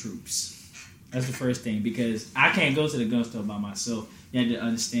rally the troops. That's the first thing because I can't go to the gun store by myself. You have to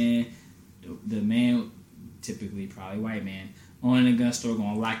understand the man, typically probably white man, on the gun store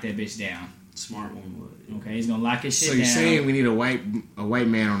going to lock that bitch down. Smart one would. Okay, he's going to lock his shit So down. you're saying we need a white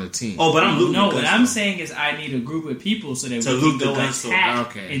man on the team? Oh, but I'm looting No, the what gun I'm store. saying is I need a group of people so that To we loot can the go gun store. attack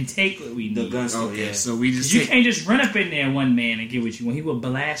Okay. and take what we The need. gun store, Okay, yeah. so we just You take, can't just run up in there one man and get what you want. He will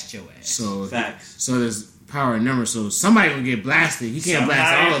blast your ass. so Facts. so there's power in numbers. So somebody gonna get blasted. He can't blast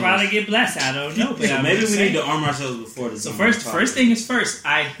Somebody all of probably us. get blasted. I don't know, but So I'm maybe we just need saying. to arm ourselves before the So zombie first thing is first.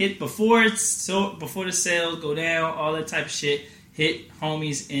 I hit before the sales go down, all that type of shit. Hit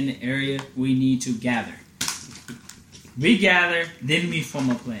homies in the area we need to gather. We gather, then we form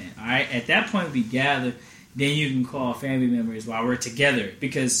a plan. All right. At that point, we gather. Then you can call family members while we're together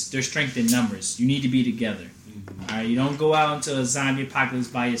because there's strength in numbers. You need to be together. All right. You don't go out into a zombie apocalypse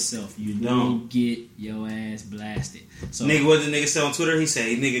by yourself. You don't get your ass blasted. So Nigga, what the nigga said on Twitter? He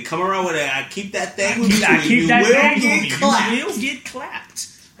said, "Nigga, come around with it. I keep that thing with me. I keep You that will thing get on me. clapped." You will get clapped.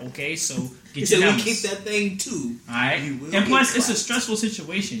 Okay, so He get said, your "We numbers. keep that thing too." Alright? You will And plus, get it's a clapped. stressful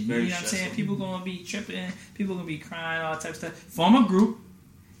situation. You know Very what I'm saying? stressful. People going to be tripping. People going to be crying, all type of stuff. Form a group.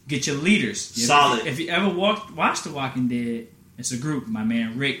 Get your leaders. Solid. If you ever watched The Walking Dead, it's a group. My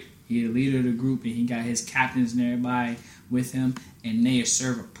man Rick, He the leader of the group, and he got his captains and everybody with him, and they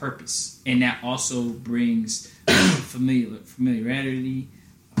serve a purpose. And that also brings familiarity.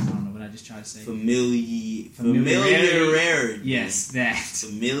 I don't know what I just tried to say. Familiarity. Yes, that.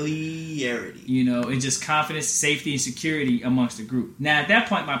 Familiarity. You know, it's just confidence, safety, and security amongst the group. Now, at that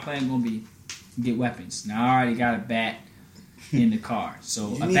point, my plan going to be get weapons. Now, I already got a bat in the car. So,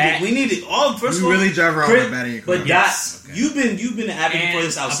 we need it all. First of all, really drive around with a bat in your car. But yes. okay. you've been advocating for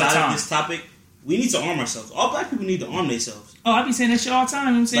this outside of this topic. We need to arm ourselves. All black people need to arm themselves. Oh, I be saying that shit all the time.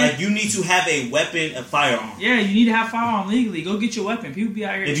 You know what I'm saying? Like, you need to have a weapon, a firearm. Yeah, you need to have firearm legally. Go get your weapon. People be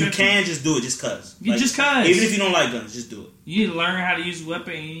out here If tripping. you can, just do it just cuz. Just cuz. Even if you don't like guns, just do it. You need to learn how to use a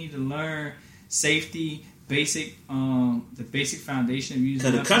weapon. You need to learn safety, the basic foundation of using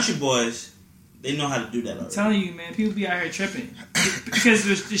Because the weapons. country boys, they know how to do that already. I'm telling you, man, people be out here tripping. Because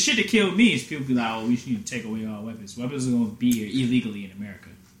the shit that killed me is people be like, oh, we should need to take away all weapons. Weapons are going to be here illegally in America.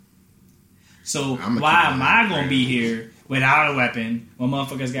 So why am I going to be here without a weapon when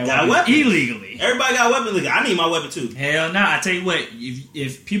motherfuckers got weapons illegally? Everybody got a weapon illegally. I need my weapon too. Hell no. I tell you what,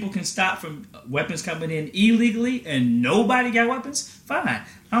 if people can stop from weapons coming in illegally and nobody got weapons, fine.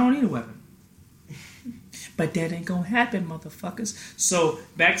 I don't need a weapon. But that ain't going to happen, motherfuckers. So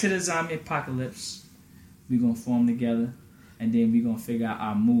back to the zombie apocalypse. We're going to form together and then we're going to figure out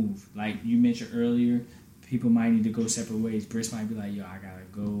our move. Like you mentioned earlier, people might need to go separate ways. Briss might be like, yo, I got to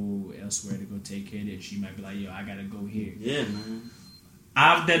go elsewhere to go take care of this. She might be like, yo, I got to go here. Yeah, man.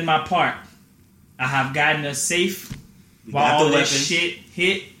 I've done my part. I have gotten us safe while all this shit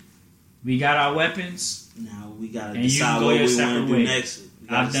hit. We got our weapons. Now we got to and decide what we want to do next.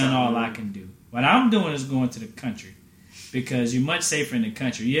 I've done all I can do. What I'm doing is going to the country. Because you're much safer in the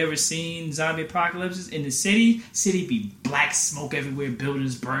country. You ever seen zombie apocalypses in the city? City be black smoke everywhere,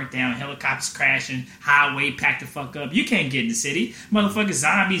 buildings burnt down, helicopters crashing, highway packed the fuck up. You can't get in the city. Motherfucking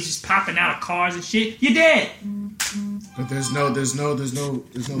zombies just popping out of cars and shit. You're dead. But there's no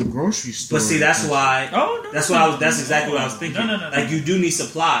grocery store. But see, that's why. Oh no. That's exactly what I was thinking. No. Like you do need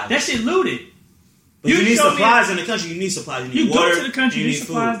supplies. That shit looted. But you need supplies in the country. You need supplies. You need water. Go to the country. You need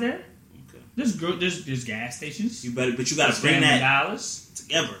supplies food. there. There's gas stations. But you gotta bring that dollars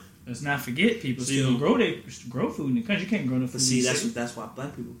together. Let's not forget people still grow food in the country. You can't grow no food. But see, that's why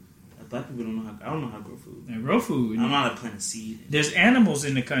black people don't know how. I don't know how to grow food. They grow food. I don't know how to plant a seed. There's animals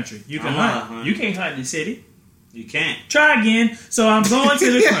in the country. You can hunt. You can't hunt in the city. You can't. Try again. So I'm going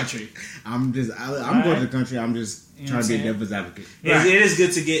to the country. I'm going to the country. I'm just trying to be a devil's advocate. Right. It is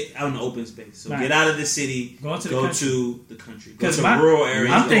good to get out in the open space. So get out of the city. Go to the country. Go to rural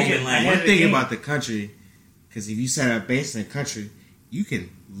areas. I'm thinking about the country, because if you set up base in the country, you can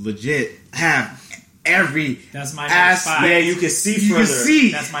legit have every. That's my next spot. Yeah, you can see further. You can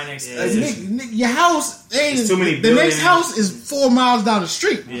see. That's my next spot. Your house ain't too many the buildings. next house is 4 miles down the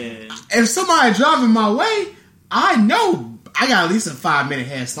street. Yeah. If somebody driving my way, I know I got at least a 5-minute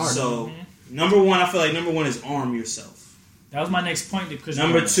head start. So number one, I feel like number one is arm yourself. That was my next point.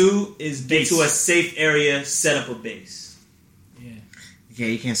 Number two is get to a safe area, set up a base. Yeah,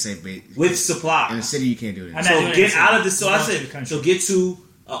 you can't say base with supply. In the city, you can't do that. So get out of the. So I said, so get to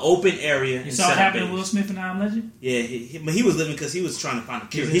an open area. You saw what happened to Will Smith in I Am Legend? Yeah, he was living because he was trying to find a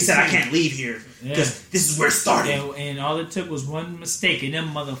cure. He said, I can't leave here because this is where it started. And all it took was one mistake, and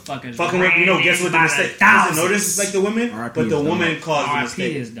them motherfuckers fucking guess what the mistake? No, this is like the woman, but the woman caused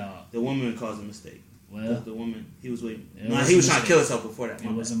the mistake. The woman caused the mistake. Well, the woman, he was waiting. He was trying to kill himself before that.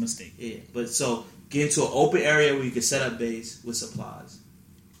 It was a mistake. Yeah, but so get into an open area where you can set up base with supplies.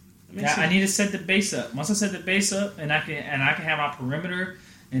 I need to set the base up. Once I set the base up, and I can have my perimeter,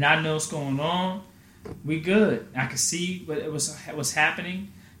 and I know what's going on, we good. I can see what's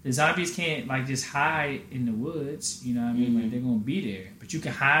happening. The zombies can't just hide in the woods. You know what I mean? Mm-hmm. Like they're gonna be there, but you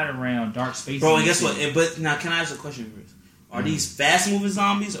can hide around dark spaces. Bro, and guess what? But now, can I ask a question, Chris? Are these fast moving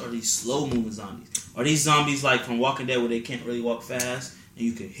zombies or are these slow moving zombies? Are these zombies like from Walking Dead where they can't really walk fast and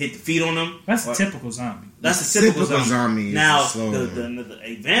you can hit the feet on them? That's a typical zombie. That's a typical zombie. Now, slow, the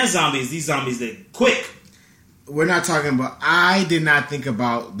advanced zombies, these zombies, they're quick. We're not talking about. I did not think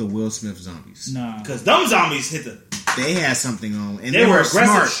about the Will Smith zombies. No, because them zombies hit They had something on, and they were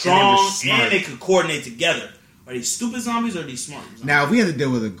aggressive, smart, strong, and they could coordinate together. Are these stupid zombies or are these smart zombies? Now, if we have to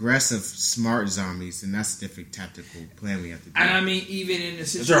deal with aggressive, smart zombies, then that's a different tactical plan we have to do. And I mean, even in the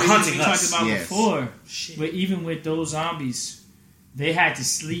situation they're hunting we talked about before, but even with those zombies, they had to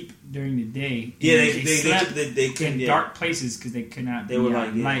sleep during the day. Yeah, they slept in dark places because they could not. They were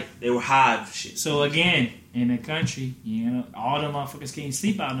light. They were hive shit. So again, in the country, all the motherfuckers can't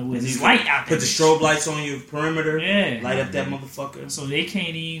sleep out in the woods. It's light out there. Put the strobe lights on your perimeter. Yeah, light up that motherfucker. So they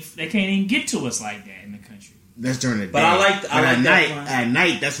can't even get to us like that in the country. That's during the day. But I like at that night. plan. At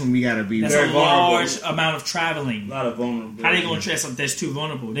night, that's when we gotta be. That's Very a vulnerable. large amount of traveling. A lot of vulnerability. How they gonna that's too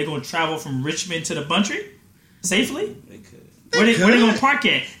vulnerable? They gonna travel from Richmond to the Bantry safely? They could. Where they gonna park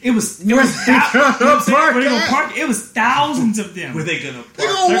at? It was where they gonna park? It was thousands of them. Where they gonna They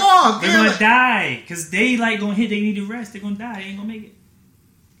park? gonna walk. They're gonna die because they gonna hit. They need to rest. They're gonna die. They ain't gonna make it.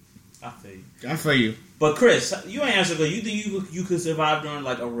 I feel you. I feel you. But Chris, you ain't answered. You think you could survive during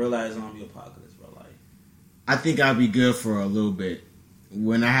like a real ass zombie apocalypse, bro? Like, I think I'll be good for a little bit.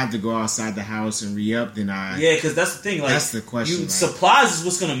 When I have to go outside the house and re-up, then yeah, because that's the thing. Like, That's the question, like- supplies is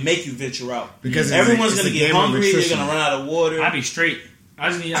what's gonna make you venture out. because Everyone's it's gonna a get game of hungry. They're attrition. gonna run out of water. I'd be straight.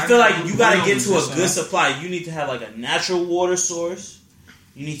 I feel like you gotta get to a good supply. You need to have like a natural water source.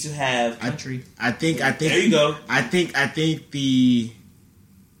 You need to have. country. I think. There you go. I think the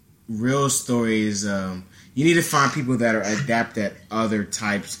real story is you need to find people that are adept at other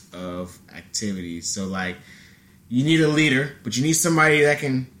types of activities. So like, you need a leader, but you need somebody that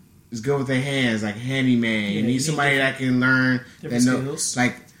is good with their hands, like a handyman. Yeah, you you need need somebody that can learn. That different know, skills.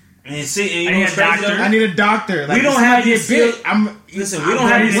 like And see, and you I know need what's a crazy doctor. though? I need a doctor. Like, We don't if somebody have get these bit. skills. Listen, we don't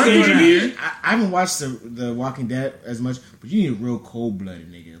have these What skills did around you here. need? I haven't watched the Walking Dead as much, but you need a real cold blooded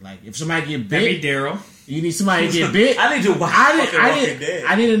nigga. Like if somebody get That'd be bit, Daryl. you need somebody to get bit. I need to watch I fucking Walking need Dead.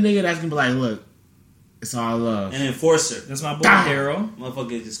 I need a nigga that's gonna be like, look, it's all love. An enforcer. That's my boy Damn. Daryl.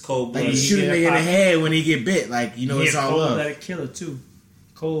 Motherfucker just cold Like blooded. you shoot a Yeah, nigga in the pop- head when he get bit. Like you know, He it's a all love. cold-blooded killer too.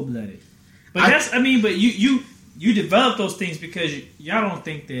 Cold-blooded. But but you develop those things because y'all don't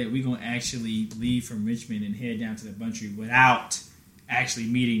think that we're gonna actually leave from Richmond and head down to the country without actually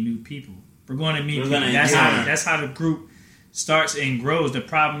meeting new people. We're going to meet We're people. gonna- yeah. That's how the group starts and grows. The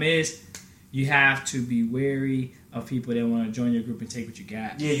problem is you have to be wary of people that want to join your group and take what you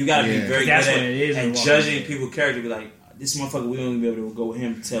got. Yeah, you gotta Yeah. be very That's good what it is at in Walking judging Dead. people's character. Be like, this motherfucker, we don't even be able to go with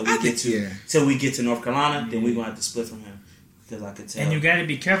him till I we get think- to yeah. till we get to North Carolina. Then we're gonna have to split from him because I could tell. And you got to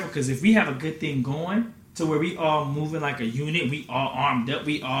be careful because if we have a good thing going to where we all moving like a unit, we all armed up,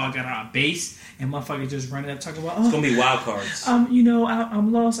 we all got our base, and motherfuckers just running up talking about, it's oh, gonna be wild cards.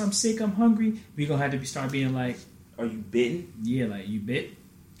 I'm lost, I'm sick, I'm hungry. We gonna have to start being like, Are you bitten? yeah, like you bit.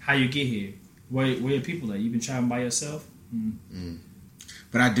 How you get here? Where your people at? You been traveling by yourself?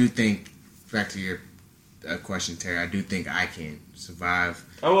 But I do think, back to your question, Terry. I do think I can survive.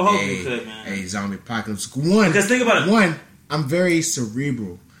 I will hope you could, man. A zombie apocalypse. One, Because think about it. One, I'm very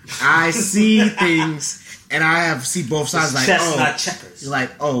cerebral. I see things, and I see both sides. Like, Chess, oh, not checkers. you're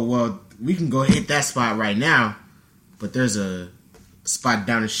like, oh, well, we can go hit that spot right now, but there's a spot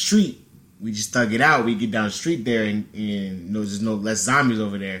down the street. We just thug it out. We get down the street there, and there's no less zombies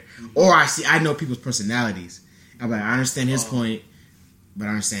over there. Or I know people's personalities. I'm like, I understand his point, but I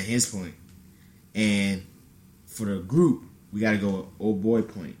understand his point. And for the group, we got to go old boy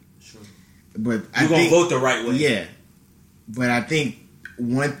point. Sure. But You're gonna vote the right way. yeah. But I think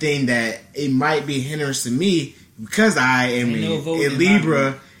one thing that it might be a hindrance to me because I am Ain't no vote a in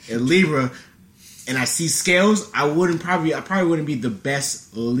Libra, and I see scales. I probably wouldn't be the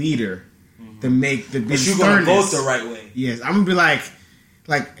best leader to make the big But you're gonna vote sternness. the right way. Yes, I'm gonna be like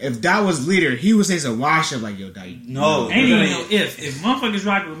if that was leader, he would say some wash up like, yo, Dad. No. Ain't you're even gonna- no if motherfuckers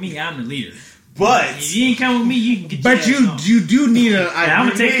rock with me, I'm the leader. But If you ain't come with me, you can get But your ass on. you do need a. I'ma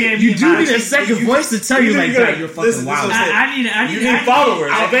take care of you me do and need my- a second voice to tell you like, Dad, you're fucking listen, wild. this is what I need you need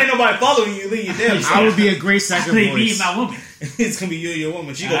followers. I If ain't nobody following you, leave your damn I would be a great second need me voice. and my woman. It's gonna be you and your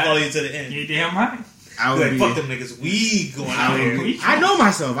woman. She gonna follow you to the end. You damn right. I Be would like, be. fuck them niggas. We going I out would here. be- I know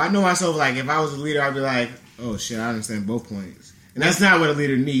myself. Like if I was a leader, I'd be like, oh shit, I understand both points. And that's not what a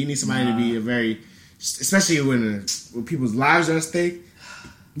leader needs. You need somebody to be a very, especially when people's lives are at stake.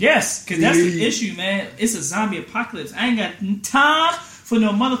 Yes, because that's the issue, man. It's a zombie apocalypse. I ain't got time for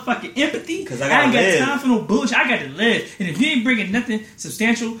no motherfucking empathy. 'Cause I gotta ain't got live. time for no bullshit. I got to live. And if you ain't bringing nothing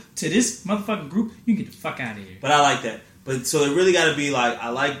substantial to this motherfucking group, you can get the fuck out of here. But I like that. But so it really got to be like, I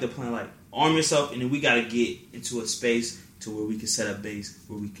like the plan, like arm yourself, and then we got to get into a space to where we can set up base,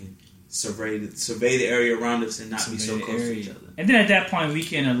 where we can survey the area around us and not be so close to each other. And then at that point, we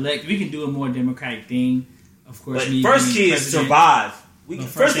can do a more democratic thing. Of course, But first key is survive.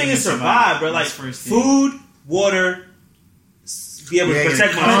 First thing is survive, bro. Like That's first thing. food, water, be able to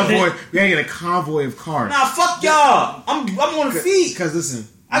protect myself. We gotta get a convoy of cars. Nah, fuck y'all. I'm on feet. Because listen,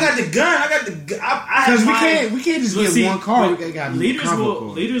 I got the gun. I got the gun. I have because mine. we can't just Look, get see, one car. look, We got leaders convoy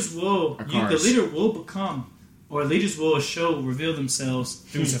will cars. the leader will become, or leaders will reveal themselves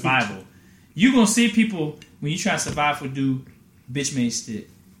through survival. You gonna see people when you try to survive will do bitch made shit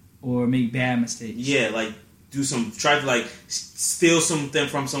or make bad mistakes. Yeah, like try to like steal something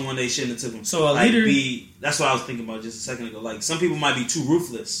from someone they shouldn't have taken. So a like, leader- that's what I was thinking about just a second ago. Like some people might be too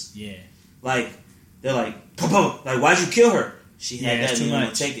ruthless. Yeah. Like they're like, Papa, like, why'd you kill her? She had Yeah, that, it's and too you want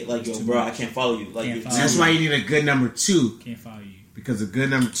much. to take it. Like, yo, It's too bro, much. I can't follow you. Like, Can't you- follow That's why you need a good number 2. Can't follow you. Because a good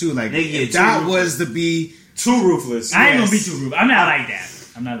number 2, like, Nigga, if too Dot ruthless. was to be too ruthless. I ain't gonna be Yes. too rude. I'm not like that.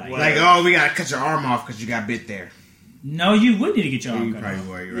 I'm not like like, that. oh, we gotta cut your arm off because you got bit there. No, you would need to get your You arm cut probably off.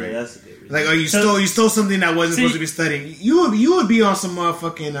 were, you're Yeah, right. that's a good reason. Like, oh, So- you stole something that wasn't See- supposed to be studying. You would be on some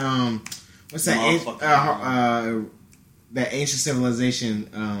motherfucking what's that? That ancient civilization.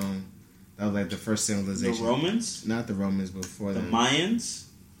 That was like the first the civilization. Romans, Not the Romans, but before the them. Mayans,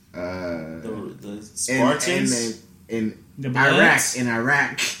 the Spartans, in The Iraq. Bloods? In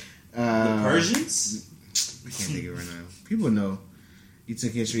Iraq, the Persians. I can't think of it right now. People know. You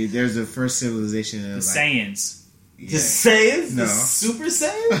took history. There's the first civilization. The Like, Saiyans. The yeah. Saiyans? No. The Super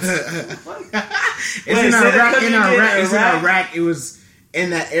Saiyans? It's Wait, in say that Iraq. country In again? Iraq. It's in Iraq? Iraq. It was in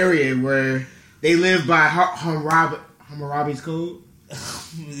that area where they live by Hammurabi's code.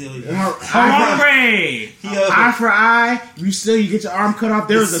 Hungry! Eye for eye. You get your arm cut off.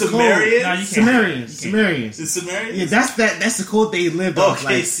 There was a code. Sumerians? No, you can't. Sumerians. The Sumerians? Yeah, that's the code they lived off.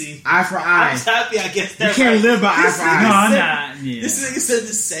 Okay, Like, see. eye for I'm eye. happy I guess You that can't right. live by eye This for No, nigga eye. I'm said- not. Yeah. This nigga said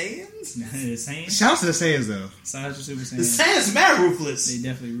the Saiyans? The Saiyans? Shouts to the Saiyans though. Besides the Super The Saiyans. Saiyans mad ruthless. They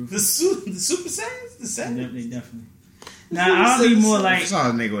definitely The ruthless. the Super Saiyans? The Saiyans? They definitely. Now, I'll be more like. I saw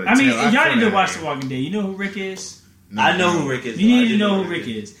a nigga with a I mean, tail. y'all feel need to that watch way. The Walking Dead. You know who Rick is? No, I know no. who Rick is. You though. I need do to know who Rick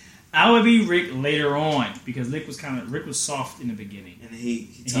is. I would be Rick later on because Rick was soft in the beginning. And he And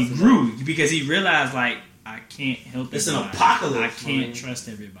he toughened grew because he realized like I can't help It's an everybody. apocalypse, I can't man. trust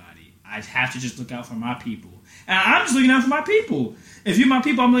everybody. I have to just look out for my people. And I'm just looking out for my people. If you're my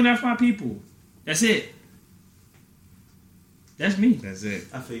people, I'm looking out for my people. That's it. That's me. That's it.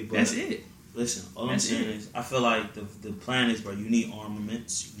 I feel you, but That's it. listen, all That's I'm saying it. is, I feel like the plan is, bro, you need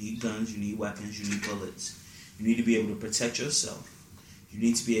armaments, you need guns, you need weapons, you need bullets. You need to be able to protect yourself. You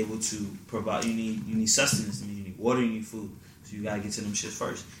need to be able to provide. You need sustenance. You need water. You need food. So you gotta get to them shits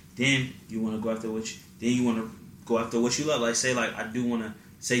first. Then you want to go after what you love. Like say, like I do want to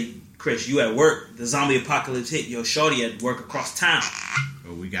say, Chris, you at work. The zombie apocalypse hit. Your shorty at work across town.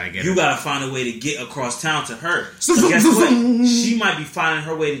 Oh, we gotta get. You her. gotta find a way to get across town to her. So guess what? She might be finding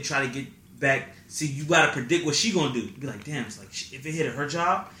her way to try to get back. See, you gotta predict what she gonna do. Be like, damn, it's like if it hit her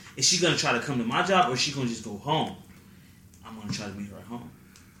job, is she gonna try to come to my job or is she gonna just go home? I'm gonna try to meet her at home.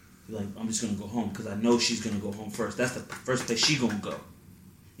 Be like, I'm just gonna go home because I know she's gonna go home first. That's the first place she gonna go. You know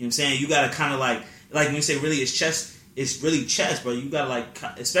what I'm saying? You gotta kind of like when you say really it's chess. It's really chess, bro. You gotta like,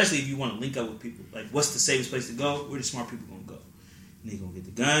 especially if you want to link up with people. Like, what's the safest place to go? Where the smart people gonna go? They gonna get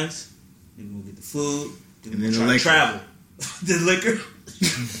the guns. They gonna get the food. They And gonna then the try to liquor. travel. The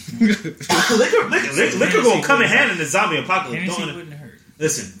liquor gonna come in hand in the zombie apocalypse. Hennessy Don't it? wouldn't hurt.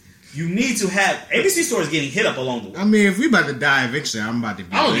 Listen, you need to have ABC stores getting hit up along the way. I mean, if we about to die eventually, I'm about to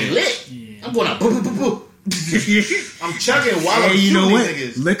be. I'm gonna get lit. Yeah. I'm going out. Boo, boo, boo, boo. I'm chugging while I'm Hey, you shooting know these what?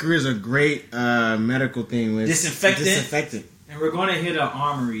 niggas. Liquor is a great medical thing. With Disinfectant. And we're going to hit an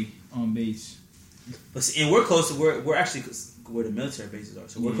armory on base. But see, and we're close to we're actually where the military bases are.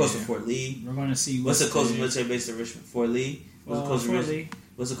 So we're close to Fort Lee. We're going to see What's the closest there. military base to Richmond? Fort Lee. What's the closest Fort Lee.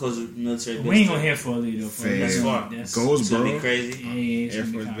 What's the closest military base? We ain't to- gonna hit Fort Lee though. Fort Lee. That's Fayetteville. far. That's, Goes, It's gonna bro. be crazy. yeah, it's Air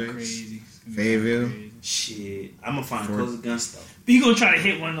gonna be Force kind of Base. crazy. It's gonna be Fayetteville. kinda crazy. Shit, I'm gonna find Fort- closest gun stuff. But you gonna try to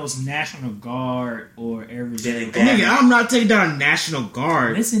hit one of those National Guard or Air Reserve? Then Nigga, I'm not taking down a National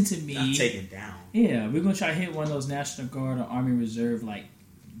Guard. Listen to me. Not taken down. Yeah, we're gonna try to hit one of those National Guard or Army Reserve like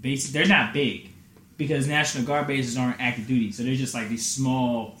bases. They're not big because National Guard bases aren't active duty, so they're just like these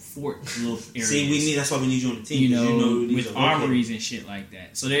small fort little areas. See, that's why we need you on the team. you 'cause know, these with are located. armories and shit like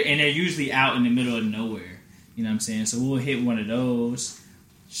that. So they're usually out in the middle of nowhere. You know what I'm saying? So we'll hit one of those,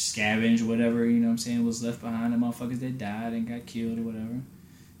 scavenge or whatever. You know what I'm saying? Was left behind, the motherfuckers that died and got killed or whatever,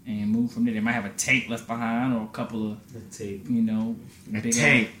 and move from there. They might have a tank left behind or a couple of The tape. you know A big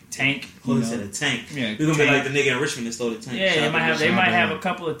tank. tank. You Holy know. said a tank. Yeah, We're gonna be tank. like the nigga in Richmond that stole the tank. Yeah, Shout out to they might Richmond. have a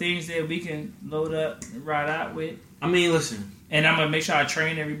couple of things that we can load up and ride out with. I mean, listen. And I'm gonna make sure I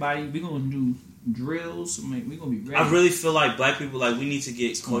train everybody. We're gonna do drills. We're gonna be ready. I really feel like black people, like, we need to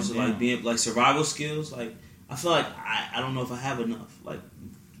get closer to, going like, down. being, like, survival skills. Like, I feel like I don't know if I have enough. Like,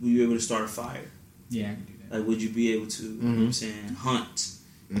 will you be able to start a fire? Yeah, I can do that. Like, would you be able to, you know what Mm-hmm. I'm saying, hunt,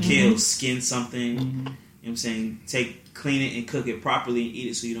 kill, skin something, you know what I'm saying, clean it and cook it properly and eat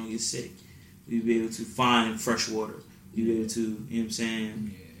it so you don't get sick? Will you be able to find fresh water? Will you be able to, you know what I'm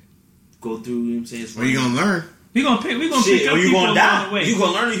saying, go through, you know what I'm saying? What are you gonna learn? We're gonna pick Shit, up or you people gonna along die. the way. You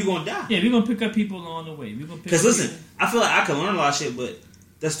gonna learn or you gonna die. Yeah, we're gonna pick up people along the way. We're gonna pick Because up listen, I feel like I can learn a lot of shit, but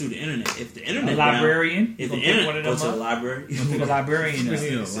That's through the internet. If the A internet librarian. if You the gonna pick internet one of go them to the up? library, You gonna pick a librarian We up.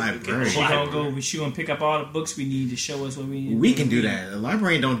 need a librarian. She gonna go with you and pick up all the books we need to show us what we need. We can do that. A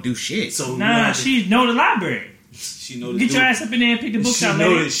librarian don't do shit. So Nah, she know the library. she know the Get your Dewey- ass up in there and pick the books she out, know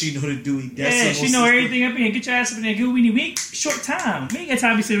lady. that she know the Dewey Decimal Yeah, she know System. everything up in here. Get your ass up in there. Get what we need. We ain't short time. We ain't got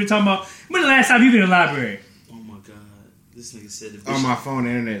time to be sitting here talking about when the last time you been in the library. Oh my god, this nigga said the On my phone, the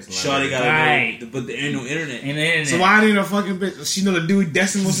internet's Shawty got Right. but there ain't no internet. And then So why ain't no fucking bitch? She know the Dewey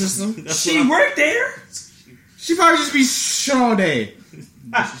Decimal System. That's she what worked there. She probably just be shit all day.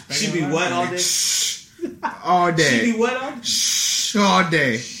 she be what all day? All She day. be what all day? Shh, all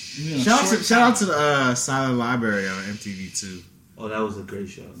day. Shout out to the Silent Library on MTV too. Oh, that was a great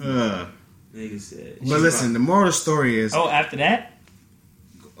show. Nigga said. But listen, the moral of the story is Oh, after that,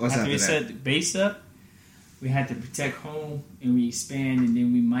 what's after after we that? set the base up, we had to protect home and we expand, and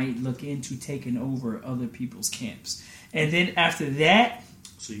then we might look into taking over other people's camps. And then after that,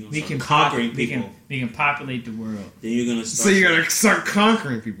 So you're gonna we start can conquering people. We can populate the world. Then you're gonna start. So you're gonna start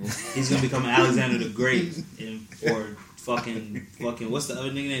conquering people. He's gonna become Alexander the Great or fucking what's the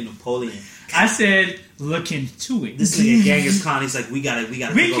other nigga name? Napoleon. I said, look into it. This nigga Genghis Khan. He's like, we gotta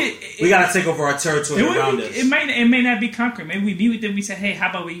take over our territory around us. It may not be conquering. Maybe we meet with them. We say, hey, how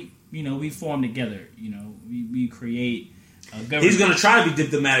about we form together? We create a government. He's gonna try to be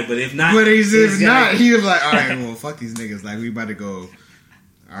diplomatic, but if not, But if gonna- not, he was like, all right, well, fuck these niggas. Like, we about to go.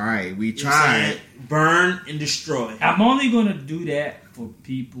 All right, we You know what I'm tried. saying? Burn and destroy. I'm only going to do that for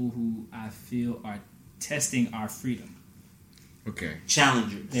people who I feel are testing our freedom. Okay.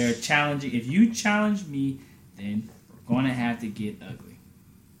 Challengers. They're challenging. If you challenge me, then we're going to have to get ugly.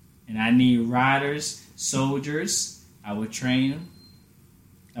 And I need riders, soldiers. I will train them.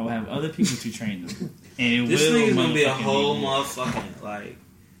 I will have other people to train them. And it This will nigga's gonna be a motherfucking whole war. motherfucking like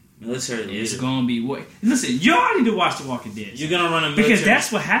military It's leader. going to be war. Listen, you all need to watch The Walking Dead. You're gonna run a military. Because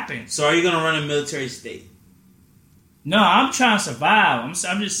that's what happens. So are you gonna run a military state? No, I'm trying to survive.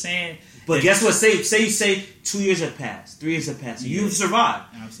 I'm just saying. But if- guess what? Say 2 years have passed, 3 years have passed. Yeah. You've survived.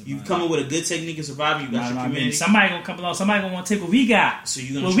 I've survived. You've come up with a good technique of surviving. You got your community. Somebody gonna come along. Somebody gonna want to take what we got. So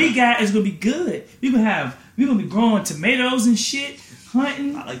you're gonna what try. we got is gonna be good. We're gonna be growing tomatoes and shit,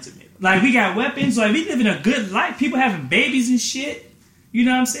 hunting. I like tomatoes. Like we got weapons. Like we living a good life. People having babies and shit. You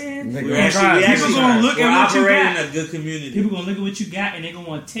know what I'm saying? We're We're actually- people gonna look we're at what you operating got. a good community. People gonna look at what you got and they're gonna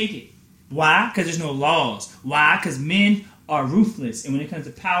want to take it. Why? Because there's no laws. Why? Because men are ruthless, and when it comes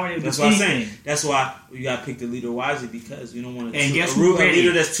to power, they'll do That's what I'm anything. saying. That's why you gotta pick the leader wisely, because you don't want And guess a who's ready?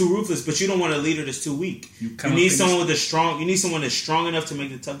 leader that's too ruthless, but you don't want a leader that's too weak. You come need up in someone with a strong. You need someone that's strong enough to make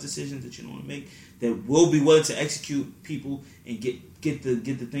the tough decisions that you don't want to make, that will be willing to execute people and get the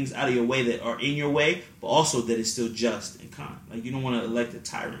things out of your way that are in your way, but also that is still just and kind. Like you don't want to elect a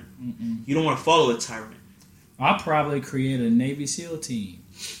tyrant. You don't want to follow a tyrant. I'll probably create a Navy SEAL team.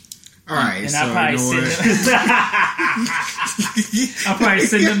 All right, And so I'll probably you know send what? I'll probably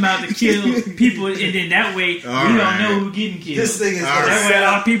send them out to kill people, and then that way All we right. don't know who's getting killed. This thing is All gonna right. set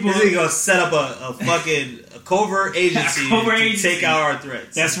up. People- This thing gonna set up a fucking a covert agency covert to agency. take out our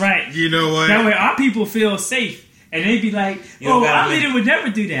threats. That's right. You know what? That way our people feel safe, and they be like, You don't "Oh, gotta our make- leader would never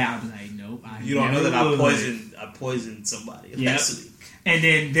do that." I'll be like, "Nope, I You don't know never that I would." poisoned somebody. Yep. Last week. And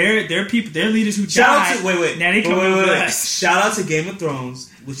then their people, their leaders who Shout died. out to wait. Now they come with wait. us. Shout out to Game of Thrones,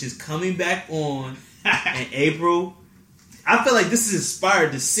 which is coming back on in April. I feel like this is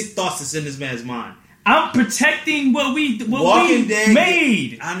inspired the sick thoughts that's in this man's mind. I'm protecting what we Walking Dead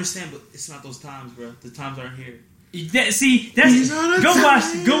made. I understand, but it's not those times, bro. The times aren't here. That's These are the go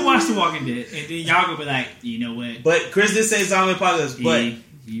times. watch The Walking Dead, and then y'all gonna be like, you know what? But Chris did say zombie apocalypse, but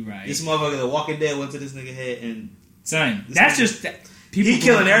he right. this motherfucker, The Walking Dead, went to this nigga head and Son, This that's nigga- just that. People he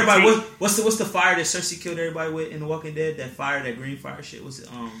killing gonna everybody. take- What's the fire that Cersei killed everybody with in The Walking Dead? That fire, that green fire shit. What's it?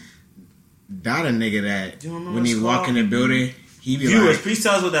 Not a nigga that Do you remember when what he it's walk called? in the building, he be Viewers, like, please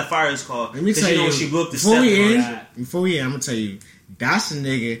tell us what that fire is called. let me 'Cause tell you, know when she blew up the before step we and all end, that. I'm gonna tell you, that's a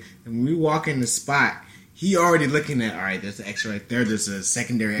nigga, and when we walk in the spot, he already looking at, all right, there's an exit right there, there's a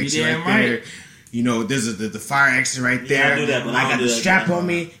secondary You exit damn right there. right. You know, there's the fire exit right Yeah, there. I do that, but and I I don't got do the that, strap man. on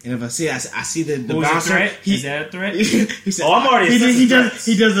me, and if I see the Who's a bouncer, threat? he, Is that a threat? he said, Oh, I'm already he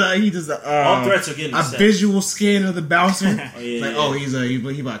assessing does a All threats are getting a assessed. visual scan of the bouncer. Oh, yeah, like, yeah. oh,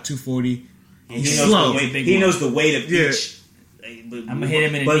 he about 240. He He's knows slow. the weight. Big He one. knows the weight of Yeah. each. But, I'ma hit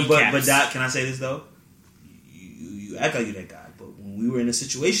him in the but kneecaps. Doc, can I say this though? You act like you're that guy, but when we were in a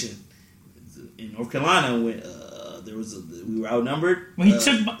situation in North Carolina when we were outnumbered. When he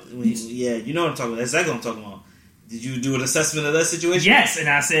took my- yeah, you know what I'm talking about. That's exactly what I'm talking about. Did you do an assessment of that situation? Yes, and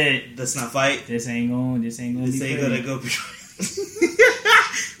I said, Let's not fight. this ain't gonna This be ain't pretty. gonna go.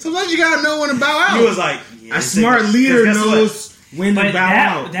 Sometimes you gotta know when to bow out. He was like, yeah, a this smart ain't- leader 'cause guess what? knows when to But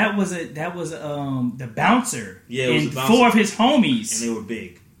bow out. that was the bouncer. Yeah, it was and the bouncer. 4 of his homies. And they were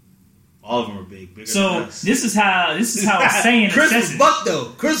big. All of them were big. Bigger So than us. this is how it's saying. Chris was assessing. buck though.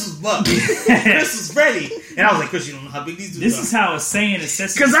 Chris was buck. Chris was ready. And I was like, Chris, you don't know how big these dudes This are. is how it's saying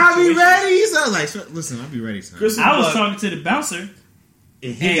assessing. Cause the I'll be situation. ready. So I was like, listen, I'll be ready, son. Chris was I was buck, talking to the bouncer.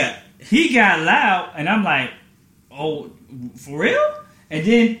 and He got loud, and I'm like, "Oh, for real?" And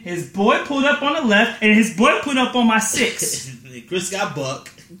then his boy pulled up on the left, and his boy put up on my 6. Chris got buck.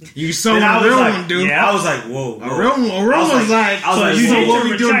 You saw Then I a was real like, one, dude. yeah. I was like, whoa. A real one was like, I was like, you so need what to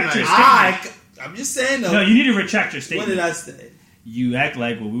we doing retract tonight? your I'm just saying though. No, you need to retract your What statement. did I say? You act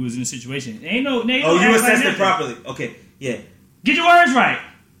like we was in a situation. Ain't no. Oh, you act assessed like it nothing. properly. Okay, yeah. Get your words right.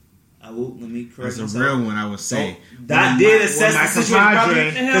 I will. Let me correct That's a myself. real one, I would say. That did assess the situation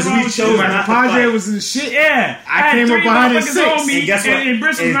properly because we chose When my not to compadre fight. was in the shit. Yeah, I had came up 3 behind his motherfuckers 6. on me, And guess what? And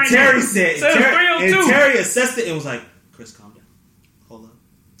Bristol was And right Terry there. said, So it was 3-on-2. and Terry assessed it and was like, Chris, calm down. Hold up.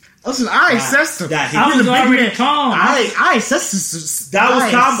 Listen, I assessed him. That- I He's was a big already man. calm. I assessed this. That was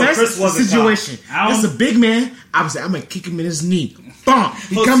I calm, but assessed Chris the wasn't situation. calm. That's a big man. I was like, I'm gonna kick him in his knee. Boom.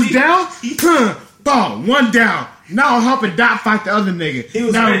 He Oh, comes see? down. Boom. One down. Now I'm helping Dot fight the other nigga. He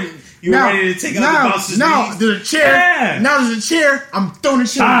was now, ready. You were ready to take out the bouncer's Now knees? there's a chair. Yeah. Now there's a chair. I'm throwing the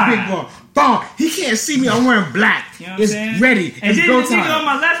shit on the big Fine. ball. Boom. He can't see me. I'm wearing black. You know what It's I'm saying? ready. And It's then go the nigga on time.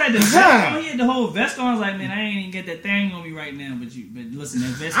 my left had the vest Yeah. on. He had the whole vest on. I was like, man, I ain't even get that thing on me right now. But listen, that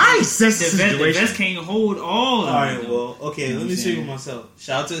vest. I assessed the the situation. vest can't hold all of All it. right, though. well, okay, You know let what me I'm speak saying? for myself.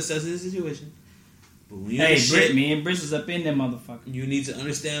 Shout out to assessing the situation. But when you're Hey, in shit, me and Briss was up in that motherfucker. you need to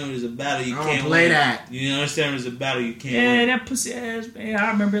understand when there's a battle you I don't can't play win. that. You need to understand when there's a battle you can't Yeah, win. that pussy ass man.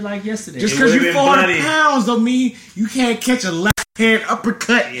 I remember it like yesterday. Just It because would've you been 400 bloody. pounds don't mean you can't catch a left hand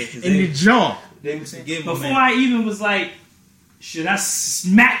uppercut Yeah, 'cause in the jaw. They was getting Before I even was like, should I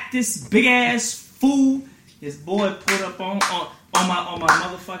smack this big ass fool? His boy put up on my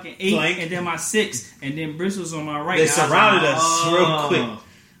motherfucking 8 Flank. and then my 6, and then Bristol's on my right. They And I was surrounded like, us real quick.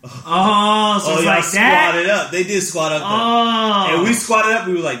 Oh, so it's y'all like that. squatted up. They did squat up. Though. Oh, And we squatted up.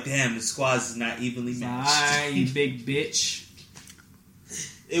 We were like, damn, the squads is not evenly matched. Alright, you big bitch.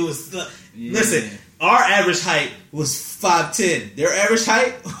 It was. Yeah. Listen, our average height was 5'10". Their average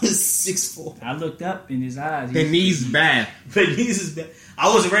height was 6'4". I looked up in his eyes. The knees bad. But knees is bad.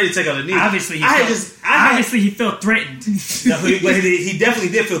 I wasn't ready to take out the knees. Obviously, he felt threatened. But he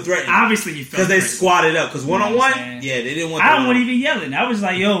definitely did feel threatened Obviously, he felt because they threatened. squatted up. Because 1-on-1, saying? yeah, they didn't want. I that wasn't even yelling. I was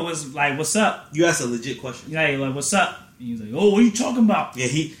like, "Yo, what's up?" You asked a legit question. Like, what's up? And he was like, "Oh, what are you talking about?" Yeah,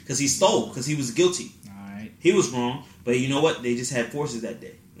 because he stole because he was guilty. All right, He was wrong, but you know what? They just had forces that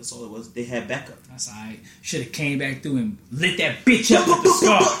day. That's all it was. They had backup. that's all right. Should have came back through and lit that bitch up with the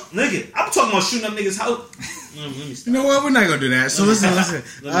scar. Nigga, I'm talking about shooting up niggas' house. Let me You stop. know what? We're not gonna do that. So listen. Let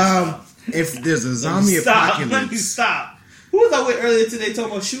me If there's a Let me zombie stop. Let me apocalypse, stop. Who was I with earlier today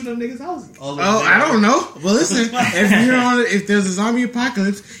talking about shooting up niggas' houses? oh, I don't know. Well, listen. If there's a zombie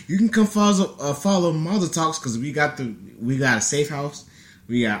apocalypse, you can come follow Mother Talks because we got a safe house,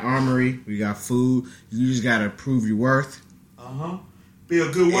 we got armory, we got food. You just gotta prove your worth. Be a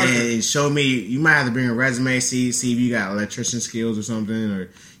good worker. And show me. You might have to bring a resume, see if you got electrician skills or something, or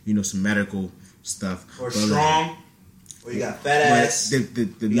some medical stuff. Or But, strong. Or you got fat but ass. the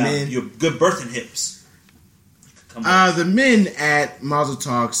You got men, your good birthing hips. Come on. the men at Mazel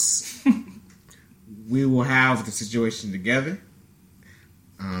Talks, we will have the situation together.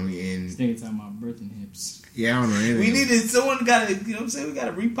 And This nigga talking about birthing hips. yeah, I don't know anything. We needed someone got to, you know what I'm saying? We got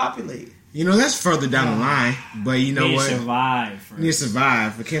to repopulate. That's further down the line. But you know Need to what? survive first. You need to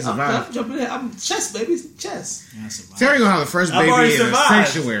survive. We can't survive. I'm jumping in. I'm chest, baby. Chest. You gotta survive. Terry gonna have the first I've baby already in a survived.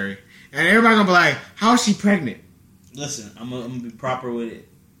 sanctuary, and everybody gonna be like, "How is she pregnant?" Listen, I'm gonna be proper with it.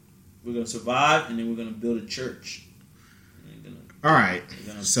 We're gonna survive, and then we're gonna build a church. All right.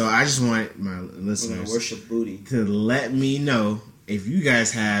 We're gonna, So I just want my we're gonna listeners worship booty. to let me know if you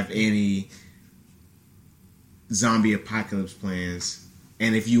guys have any zombie apocalypse plans,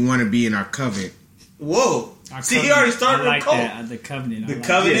 and if you want to be in our covenant. Whoa! Our See, he covenant. already started I like a cult. that. The covenant. I The like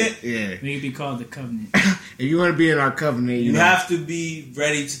covenant. Yeah. That. It could be called the covenant. If you want to be in our covenant, You know, have to be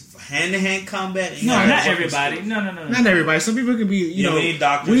ready to hand-to-hand combat. And you No, gotta not have weapon everybody. skills. No. Not everybody. Some people can be. You Yeah, know, we need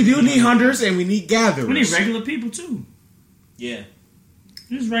doctors. we do We need need- hunters and we need gatherers. We need regular people too. Yeah.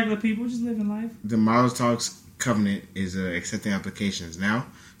 Just regular people, just living life. The Model Talks covenant is accepting applications now.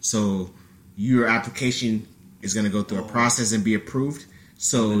 So your application is going to go through a process and be approved. We're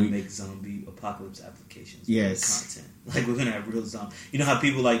So gonna make zombie apocalypse applications. Yes. Content. Like we're gonna have real zombie. You know how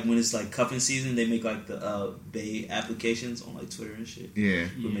people like when it's like cuffing season, they make like the Bay applications on like Twitter and shit. yeah,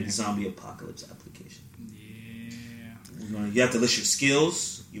 We'll Yeah. make zombie apocalypse application. Yeah. You have to list your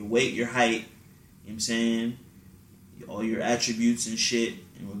skills, your weight, your height. You know what I'm saying? all your attributes and shit,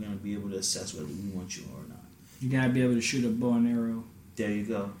 and we're gonna be able to assess whether we want you or not. You gotta be able to shoot a bow and arrow. There you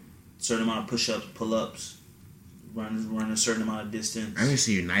go. Certain amount of push-ups, pull-ups, run a certain amount of distance. I need to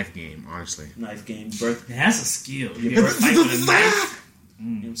see your knife game, honestly. Knife game, birth. That's a skill. You Yeah. ever fight with a knife? You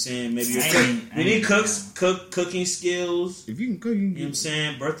know what I'm saying? Maybe you're I you need ain't- cooking skills. If you can cook, you You know what can I'm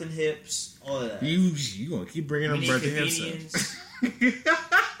saying? Birthing hips, all of that. You gonna keep bringing We up need birthday comedians.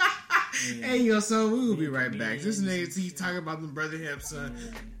 Hey, yo, son, we will be right back. This nigga, he talking about them brother hips, son.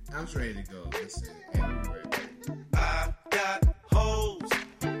 I'm just ready to go. Listen, hey, we'll be right back. I've got hoes.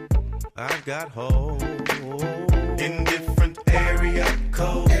 I've got hoes in different area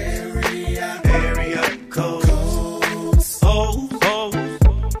codes. Area codes.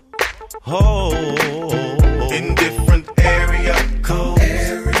 Hoes in different area codes.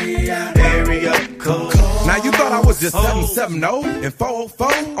 Area codes. Now you thought I was just 770 and 404?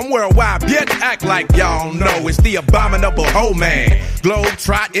 I'm worldwide, bitch. Act like y'all know it's the abominable hoe man.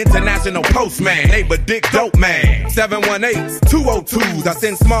 Globetrot International Postman, neighbor dick dope man. 718s, 202s. I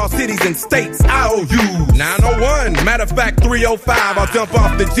send small cities and states IOUs. 901, matter of fact 305. I'll jump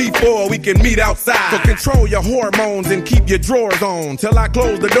off the G4, we can meet outside. So control your hormones and keep your drawers on till I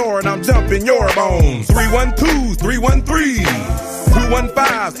close the door and I'm jumping your bones. 312, 313.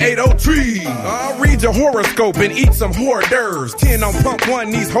 215, 803. I'll read your horoscope and eat some hors d'oeuvres. 10 on pump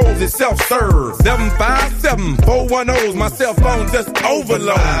 1, these hoes is self-serve. 757, 410's, my cell phone just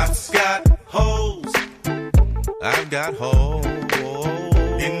overload. I've got hoes. I've got hoes.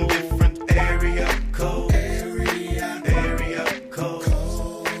 In different area codes. Area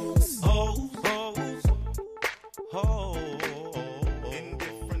codes. Hoes. In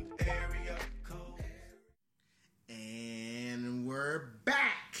different area codes. And we're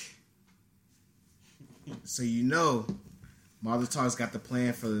back. So you know, Marvel Talks got the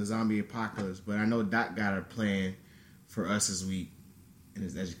plan for the zombie apocalypse, but I know Doc got a plan for us this week in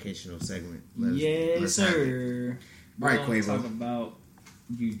his educational segment. Yes, have it. sir. All right, We're Quavo. gonna talk about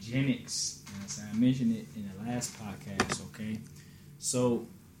eugenics. As I mentioned it in the last podcast, okay? So,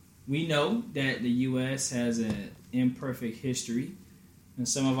 we know that the U.S. has an imperfect history, and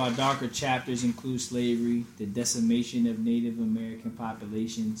some of our darker chapters include slavery, the decimation of Native American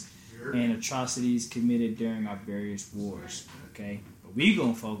populations, and atrocities committed during our various wars, okay? But we're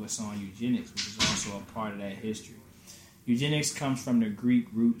going to focus on eugenics, which is also a part of that history. Eugenics comes from the Greek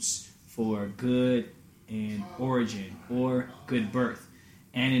roots for good and origin, or good birth,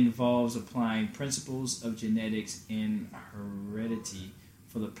 and involves applying principles of genetics and heredity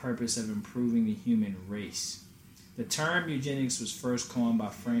for the purpose of improving the human race. The term eugenics was first coined by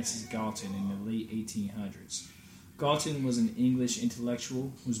Francis Galton in the late 1800s. Galton was an English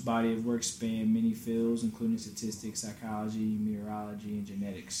intellectual whose body of work spanned many fields, including statistics, psychology, meteorology, and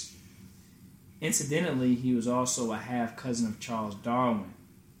genetics. Incidentally, he was also a half-cousin of Charles Darwin.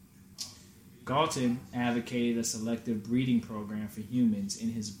 Galton advocated a selective breeding program for humans in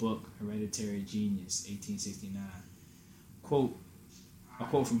his book Hereditary Genius, 1869. A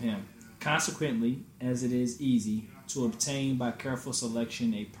quote from him: "Consequently, as it is easy to obtain by careful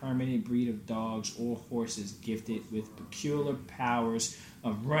selection a permanent breed of dogs or horses gifted with peculiar powers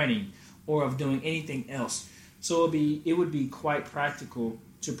of running or of doing anything else, so it would be quite practical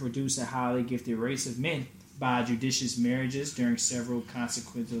to produce a highly gifted race of men by judicious marriages during several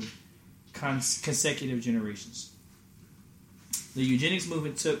consecutive generations." The eugenics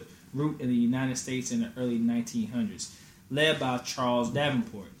movement took root in the United States in the early 1900s, led by Charles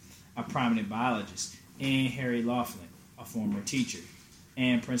Davenport, a prominent biologist, and Harry Laughlin, a former teacher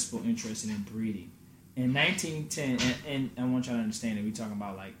and principal interested in breeding. In 1910, and I want y'all to understand that we're talking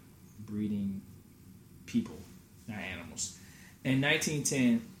about like breeding people, not animals. In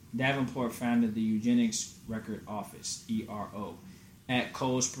 1910, Davenport founded the Eugenics Record Office, ERO, at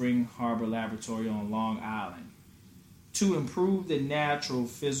Cold Spring Harbor Laboratory on Long Island to improve the natural,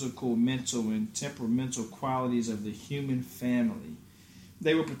 physical, mental, and temperamental qualities of the human family.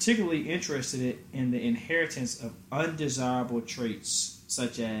 They were particularly interested in the inheritance of undesirable traits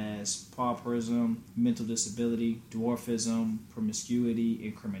such as pauperism, mental disability, dwarfism, promiscuity,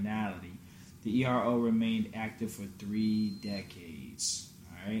 and criminality. The ERO remained active for 3 decades.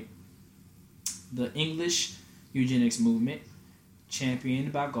 All right. The English eugenics movement,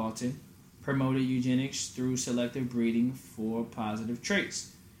 championed by Galton, promoted eugenics through selective breeding for positive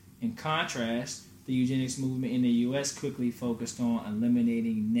traits. In contrast, the eugenics movement in the U.S. quickly focused on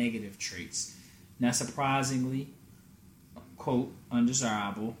eliminating negative traits. Not surprisingly, quote,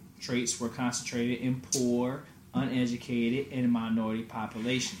 undesirable traits were concentrated in poor, uneducated, and minority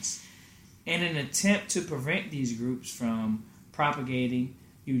populations. In an attempt to prevent these groups from propagating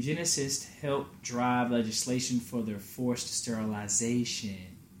eugenicists helped drive legislation for their forced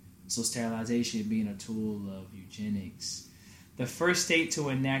sterilization. So sterilization being a tool of eugenics. The first state to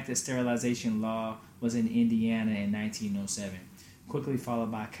enact a sterilization law was in Indiana in 1907, quickly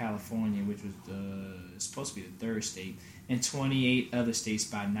followed by California, which was supposed to be the third state, and 28 other states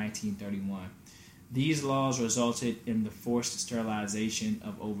by 1931. These laws resulted in the forced sterilization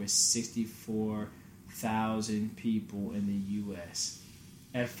of over 64,000 people in the U.S.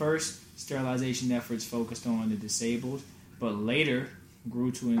 At first, sterilization efforts focused on the disabled, but later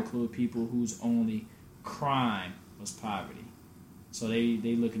grew to include people whose only crime was poverty. So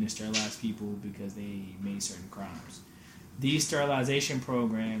they looking to sterilize people because they made certain crimes. These sterilization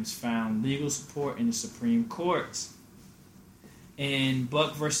programs found legal support in the Supreme Courts. In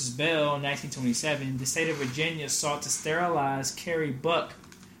Buck versus Bell in 1927, the state of Virginia sought to sterilize Carrie Buck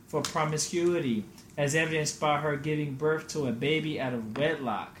for promiscuity, as evidenced by her giving birth to a baby out of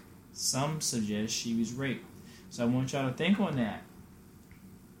wedlock. Some suggest she was raped. So I want y'all to think on that.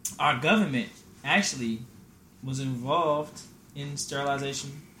 Our government actually was involved in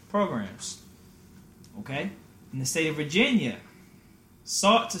sterilization programs. Okay? And the state of Virginia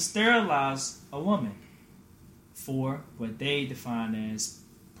sought to sterilize a woman for what they define as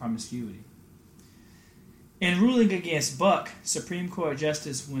promiscuity. In ruling against Buck, Supreme Court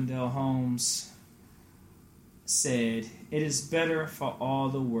Justice Wendell Holmes said, "It is better for all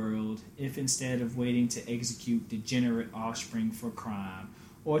the world if instead of waiting to execute degenerate offspring for crime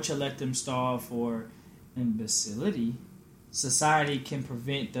or to let them starve for imbecility, society can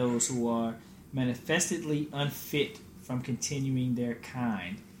prevent those who are manifestly unfit from continuing their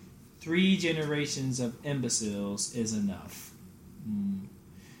kind. 3 generations of imbeciles is enough."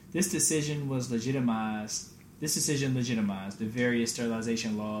 This decision legitimized the various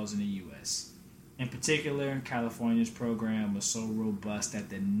sterilization laws in the U.S. In particular, California's program was so robust that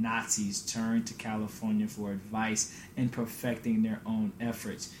the Nazis turned to California for advice in perfecting their own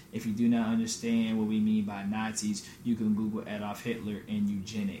efforts. If you do not understand what we mean by Nazis, you can Google Adolf Hitler and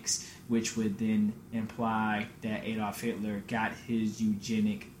eugenics, which would then imply that Adolf Hitler got his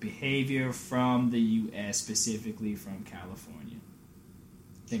eugenic behavior from the U.S., specifically from California.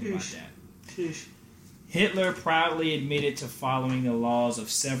 Think about that. Hitler proudly admitted to following the laws of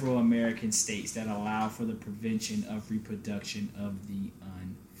several American states that allow for the prevention of reproduction of the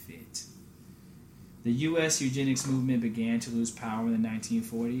unfit. The U.S. eugenics movement began to lose power in the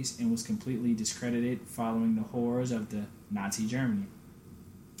 1940s and was completely discredited following the horrors of the Nazi Germany.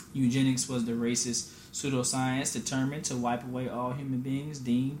 Eugenics was the racist pseudoscience determined to wipe away all human beings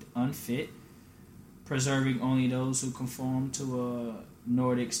deemed unfit, preserving only those who conform to a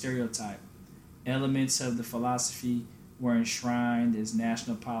Nordic stereotype. Elements of the philosophy were enshrined as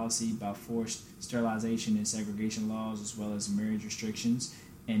national policy by forced sterilization and segregation laws, as well as marriage restrictions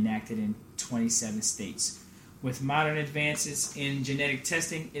enacted in 27 states. With modern advances in genetic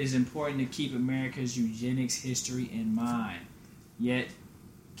testing, it is important to keep America's eugenics history in mind. Yet,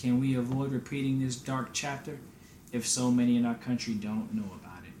 can we avoid repeating this dark chapter if so many in our country don't know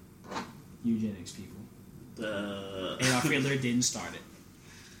about it? Eugenics, people. Adolf Hitler didn't start it.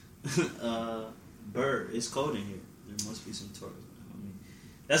 Bird, it's cold in here. There must be some tourists. I mean,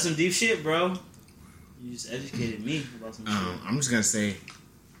 that's some deep shit, bro. You just educated me about some shit. I'm just gonna say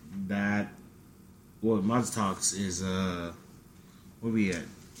that Mazel Talks is what we at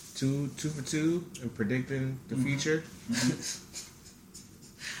 2 for 2 in predicting the future.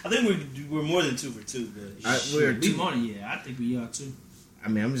 I think we're more than 2 for 2, but I think we are too. I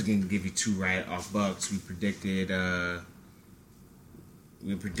mean, I'm just gonna give you 2 right off bucks. We predicted. I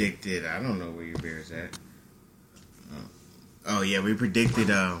don't know where your beer is at. We predicted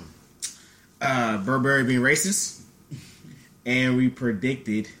Burberry being racist, and we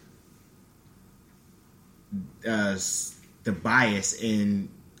predicted the bias in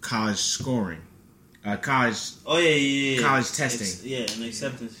college scoring, college testing. And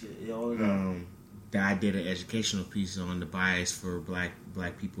acceptance shit. Yeah, all of that. I did an educational piece on the bias for black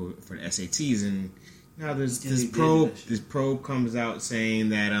people for the SATs, and now there's this probe comes out saying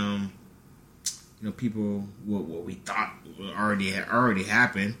that people what we thought already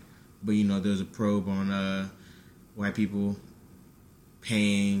happened, but there's a probe on white people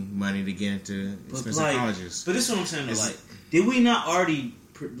paying money to get into expensive colleges. But this is what I'm saying. Did we not already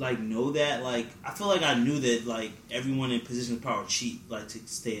know that? I feel like I knew that everyone in position of power cheat to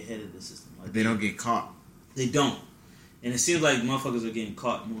stay ahead of the system. They don't get caught. They don't, and it seems like motherfuckers are getting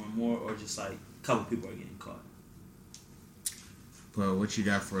caught more and more, or just a couple people are getting caught. Well, what you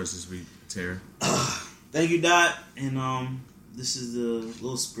got for us this week, Tara? Thank you, Dot. And this is the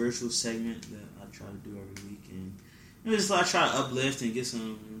little spiritual segment that I try to do every week. And just I try to uplift and get some, you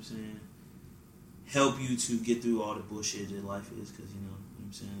know what I'm saying, help you to get through all the bullshit that life is, because, you know what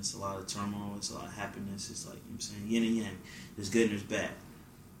I'm saying, it's a lot of turmoil, it's a lot of happiness, it's like, you know what I'm saying, yin and yang, there's good and there's bad.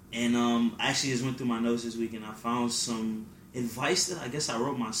 And I actually just went through my notes this week and I found some advice that I guess I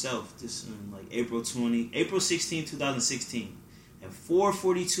wrote myself, this in like April 16, 2016, at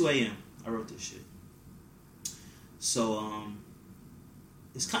 4:42 a.m. I wrote this shit. So,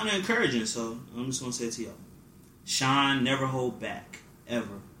 it's kind of encouraging, so I'm just going to say it to y'all. Shine, never hold back,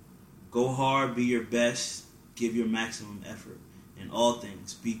 ever. Go hard, be your best, give your maximum effort in all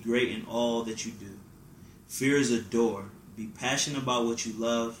things. Be great in all that you do. Fear is a door. Be passionate about what you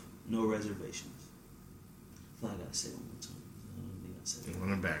love, no reservations. I feel like I gotta say it one more time. I don't think I said it.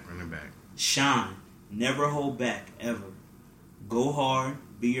 Run it back. Shine, never hold back, ever. Go hard,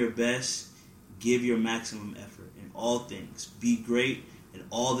 be your best, give your maximum effort in all things. Be great in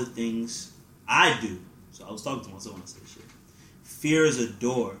all the things I do. So I was talking to myself when I said shit. Fear is a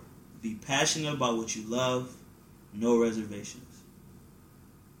door. Be passionate about what you love, no reservations.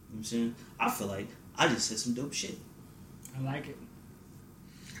 You know what I'm saying? I feel like I just said some dope shit. I like it.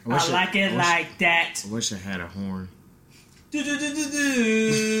 I like it like that. I wish I had a horn. Yeah,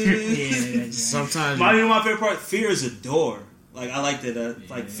 Sometimes my favorite part, fear is a door. Like, I like that.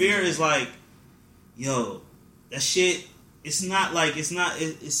 Like, fear is like, yo, that shit, it's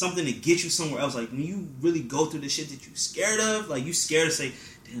something to get you somewhere else. Like, when you really go through the shit that you scared of, like, you scared to say,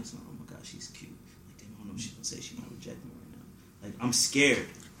 damn, son, oh my God, she's cute. Like, damn, I don't know what she's gonna say. She might reject me right now. Like, I'm scared.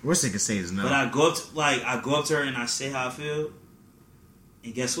 Worst they can say is no. But I go up to her and I say how I feel,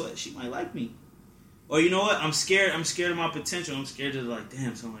 and guess what? She might like me. Or you know what? I'm scared of my potential. I'm scared of, like,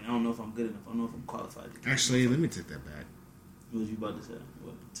 damn, so like, I don't know if I'm good enough. I don't know if I'm qualified. Actually, let me take that back. What was you about to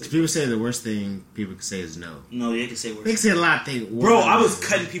say? People say the worst thing people can say is no. No, they can say worse. They can say a lot of things. Bro, I was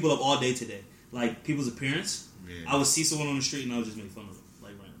cutting people up all day today. Like, people's appearance. Yeah. I would see someone on the street and I would just make fun of them.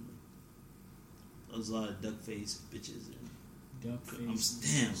 Like, randomly. There was a lot of duck-faced bitches.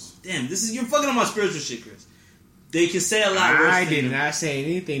 Damn, this is, you're fucking on my spiritual shit, Chris. They can say a lot worse. I did not say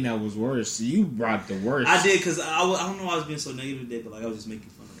anything that was worse. You brought the worst. I did, because I don't know why I was being so negative today, but like, I was just making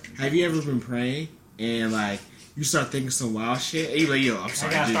fun of them. Have you ever been praying and like you start thinking some wild shit? And you like, yo, I'm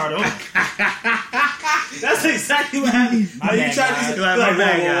sorry. I gotta start over. That's exactly what happened. My bad, guy. My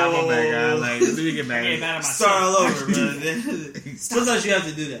bad, guy. Like, let me get back. Get mad at myself. Start all over, bro. Sometimes you have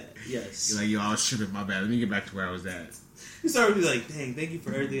to do that. Yes. You're like, yo, I was tripping. My bad. Let me get back to where I was at. You start to be like, dang, thank you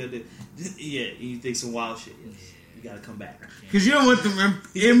for everything I did. Yeah, and you think some wild shit. Yes. You gotta come back. Because you don't want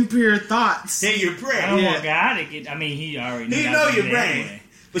the impure thoughts in your prayer. I don't want God to get, I mean, he already knew. You know your brain. Anyway.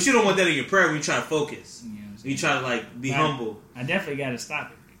 But you don't want that in your prayer when you try to focus. You know when you try to, like, be humble. I definitely gotta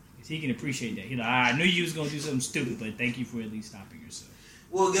stop it. Because he can appreciate that. He's like, I knew you was gonna do something stupid, but thank you for at least stopping yourself.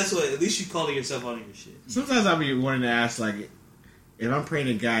 Well, guess what? At least you calling yourself out on your shit. Sometimes I'll be wanting to ask, like, if I'm praying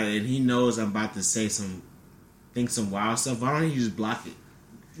to God and he knows I'm about to say some wild stuff, why don't he just block it?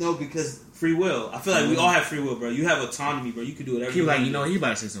 No, because free will. I feel like we all have free will, bro. You have autonomy, bro. You can do whatever you want. Like, you know, he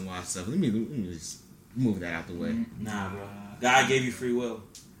about to say some wild stuff. Let me just move that out the way. Nah, bro. God gave you free will.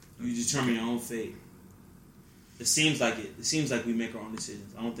 You determine your own fate. It seems like it. It seems like we make our own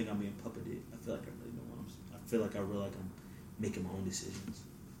decisions. I don't think I'm being puppeted. I feel like I really know what I feel like I really like I'm making my own decisions.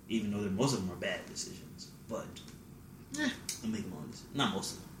 Even though most of them are bad decisions. But I'm making my own decisions. Not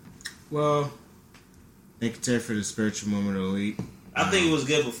most of them. Well, thank you, Terry, for the spiritual moment of the week. I think it was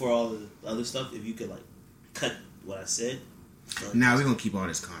good before all the other stuff. If you could, like, cut what I said. Now we're going to keep all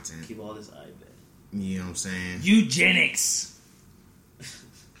this content. Keep all this, I bet. You know what I'm saying? Eugenics.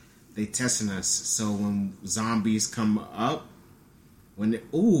 They testing us. So when zombies come up,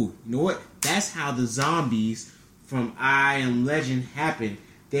 you know what? That's how the zombies from I Am Legend happened.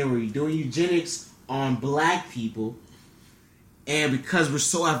 They were doing eugenics on black people. And because we're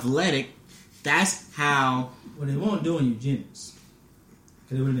so athletic, that's how... Well, they weren't doing eugenics.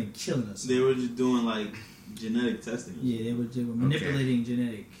 Because they would have been killing us. They were just doing, like, genetic testing. Yeah, they were manipulating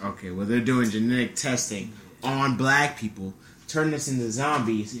genetic. Okay, well, they're doing genetic testing on black people, turning us into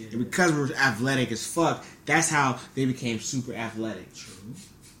zombies. Yeah. And because we're athletic as fuck, that's how they became super athletic. True.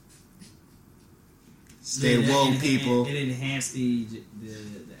 Stay woke, people. It enhanced the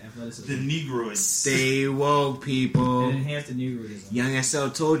athleticism. The Negroids. Stay woke, people. It enhanced the Negroidism. Young SL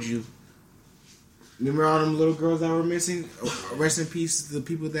told you. Remember all them little girls that were missing? Rest in peace to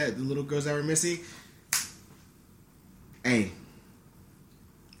the little girls that were missing. Hey.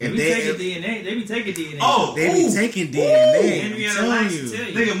 They be taking DNA. Oh, they be taking DNA. Henrietta Lacks to tell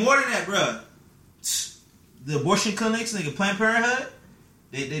you. Nigga, more than that, bro. The abortion clinics, nigga, Planned Parenthood,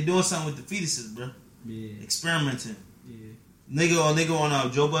 they doing something with the fetuses, bro. Yeah. Experimenting. Yeah. Nigga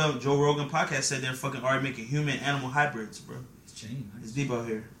on Joe Rogan podcast said they're fucking already making human-animal hybrids, bro. It's deep out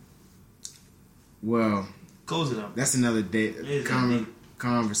here. Well, close it up. That's another day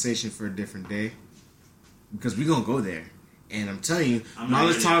conversation for a different day because we're gonna go there. And I'm telling you,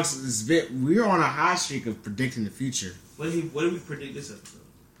 Knowledge Talks is we're on a high streak of predicting the future. What did we predict this episode?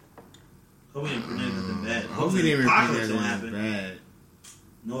 Hope we didn't predict nothing bad. Hope we didn't apocalypse predict don't happen. Bad.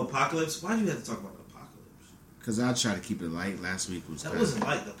 No apocalypse? Why do you have to talk about the apocalypse? Because I tried to keep it light. Last week was that wasn't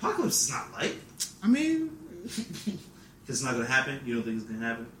light. The apocalypse is not light. I mean, it's not gonna happen. You don't think it's gonna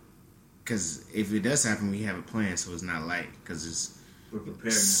happen? Because if it does happen, we have a plan, so it's not light. Because we're prepared now.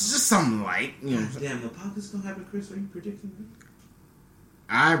 It's just something light, you know. Damn, the apocalypse gonna happen, Chris? Are you predicting that?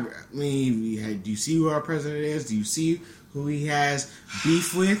 I mean, do you see who our president is? Do you see who he has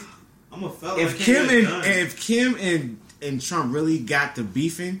beef with? I'm a fella. If Kim and Trump really got the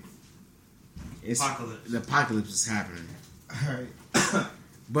beefing, the apocalypse is happening. All right.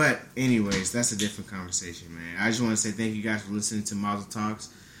 But anyways, that's a different conversation, man. I just want to say thank you guys for listening to Mazel Talks.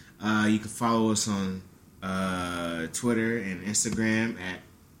 You can follow us on Twitter and Instagram at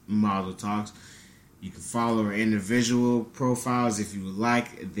Mazel Talks. You can follow our individual profiles if you would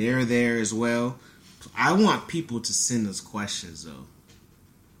like. They're there as well. I want people to send us questions though,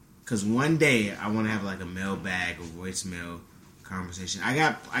 because one day I want to have like a mailbag or voicemail conversation. I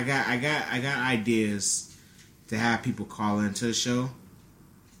got ideas to have people call into the show.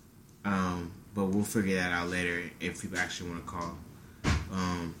 But we'll figure that out later if people actually want to call.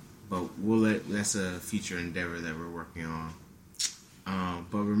 But that's a future endeavor that we're working on.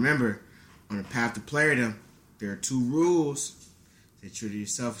 But remember, on the path to playerdom, there are 2 rules. Stay true to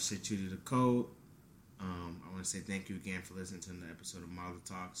yourself, stay true to the code. I want to say thank you again for listening to another episode of Mazel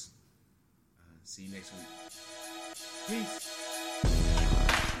Talks. See you next week. Peace.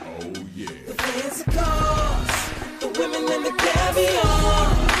 Oh, yeah. The fancy cars, the women and the caviar.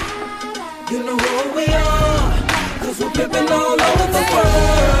 You know who we are, 'cause we're pimping all over the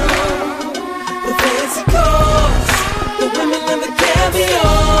world. The fancy cars, the women and the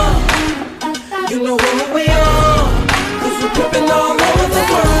caviar. You know who we are, 'cause we're pimping all over the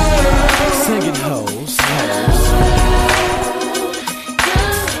world. Singing hoes,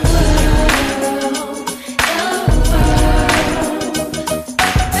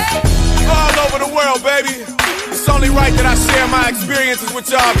 all over the world, baby. It's only right that I share my experiences with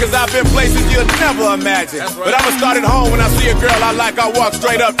y'all, cause I've been places you'll never imagine. Right. But I'ma start at home. When I see a girl I like, I walk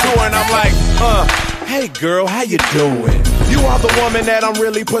straight up to her and I'm like, hey girl, how you doing? You are the woman that I'm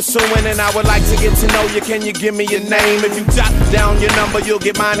really pursuing, and I would like to get to know you. Can you give me your name? If you jot down your number, you'll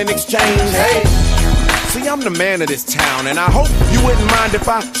get mine in exchange. Hey, see, I'm the man of this town, and I hope you wouldn't mind if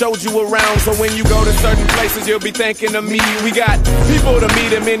I showed you around. So when you go to certain places, you'll be thinking of me. We got people to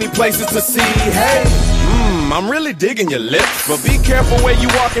meet and many places to see. Hey, I'm really digging your lips, but be careful where you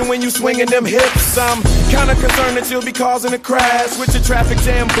walking when you swinging them hips. I'm kinda concerned that you'll be causing a crash with your traffic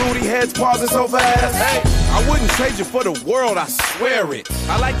jam booty heads pausing so fast. Hey, I wouldn't trade you for the world, I swear it.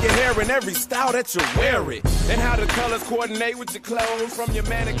 I like your hair in every style that you wear it, and how the colors coordinate with your clothes, from your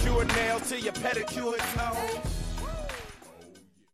manicured nails to your pedicured toes.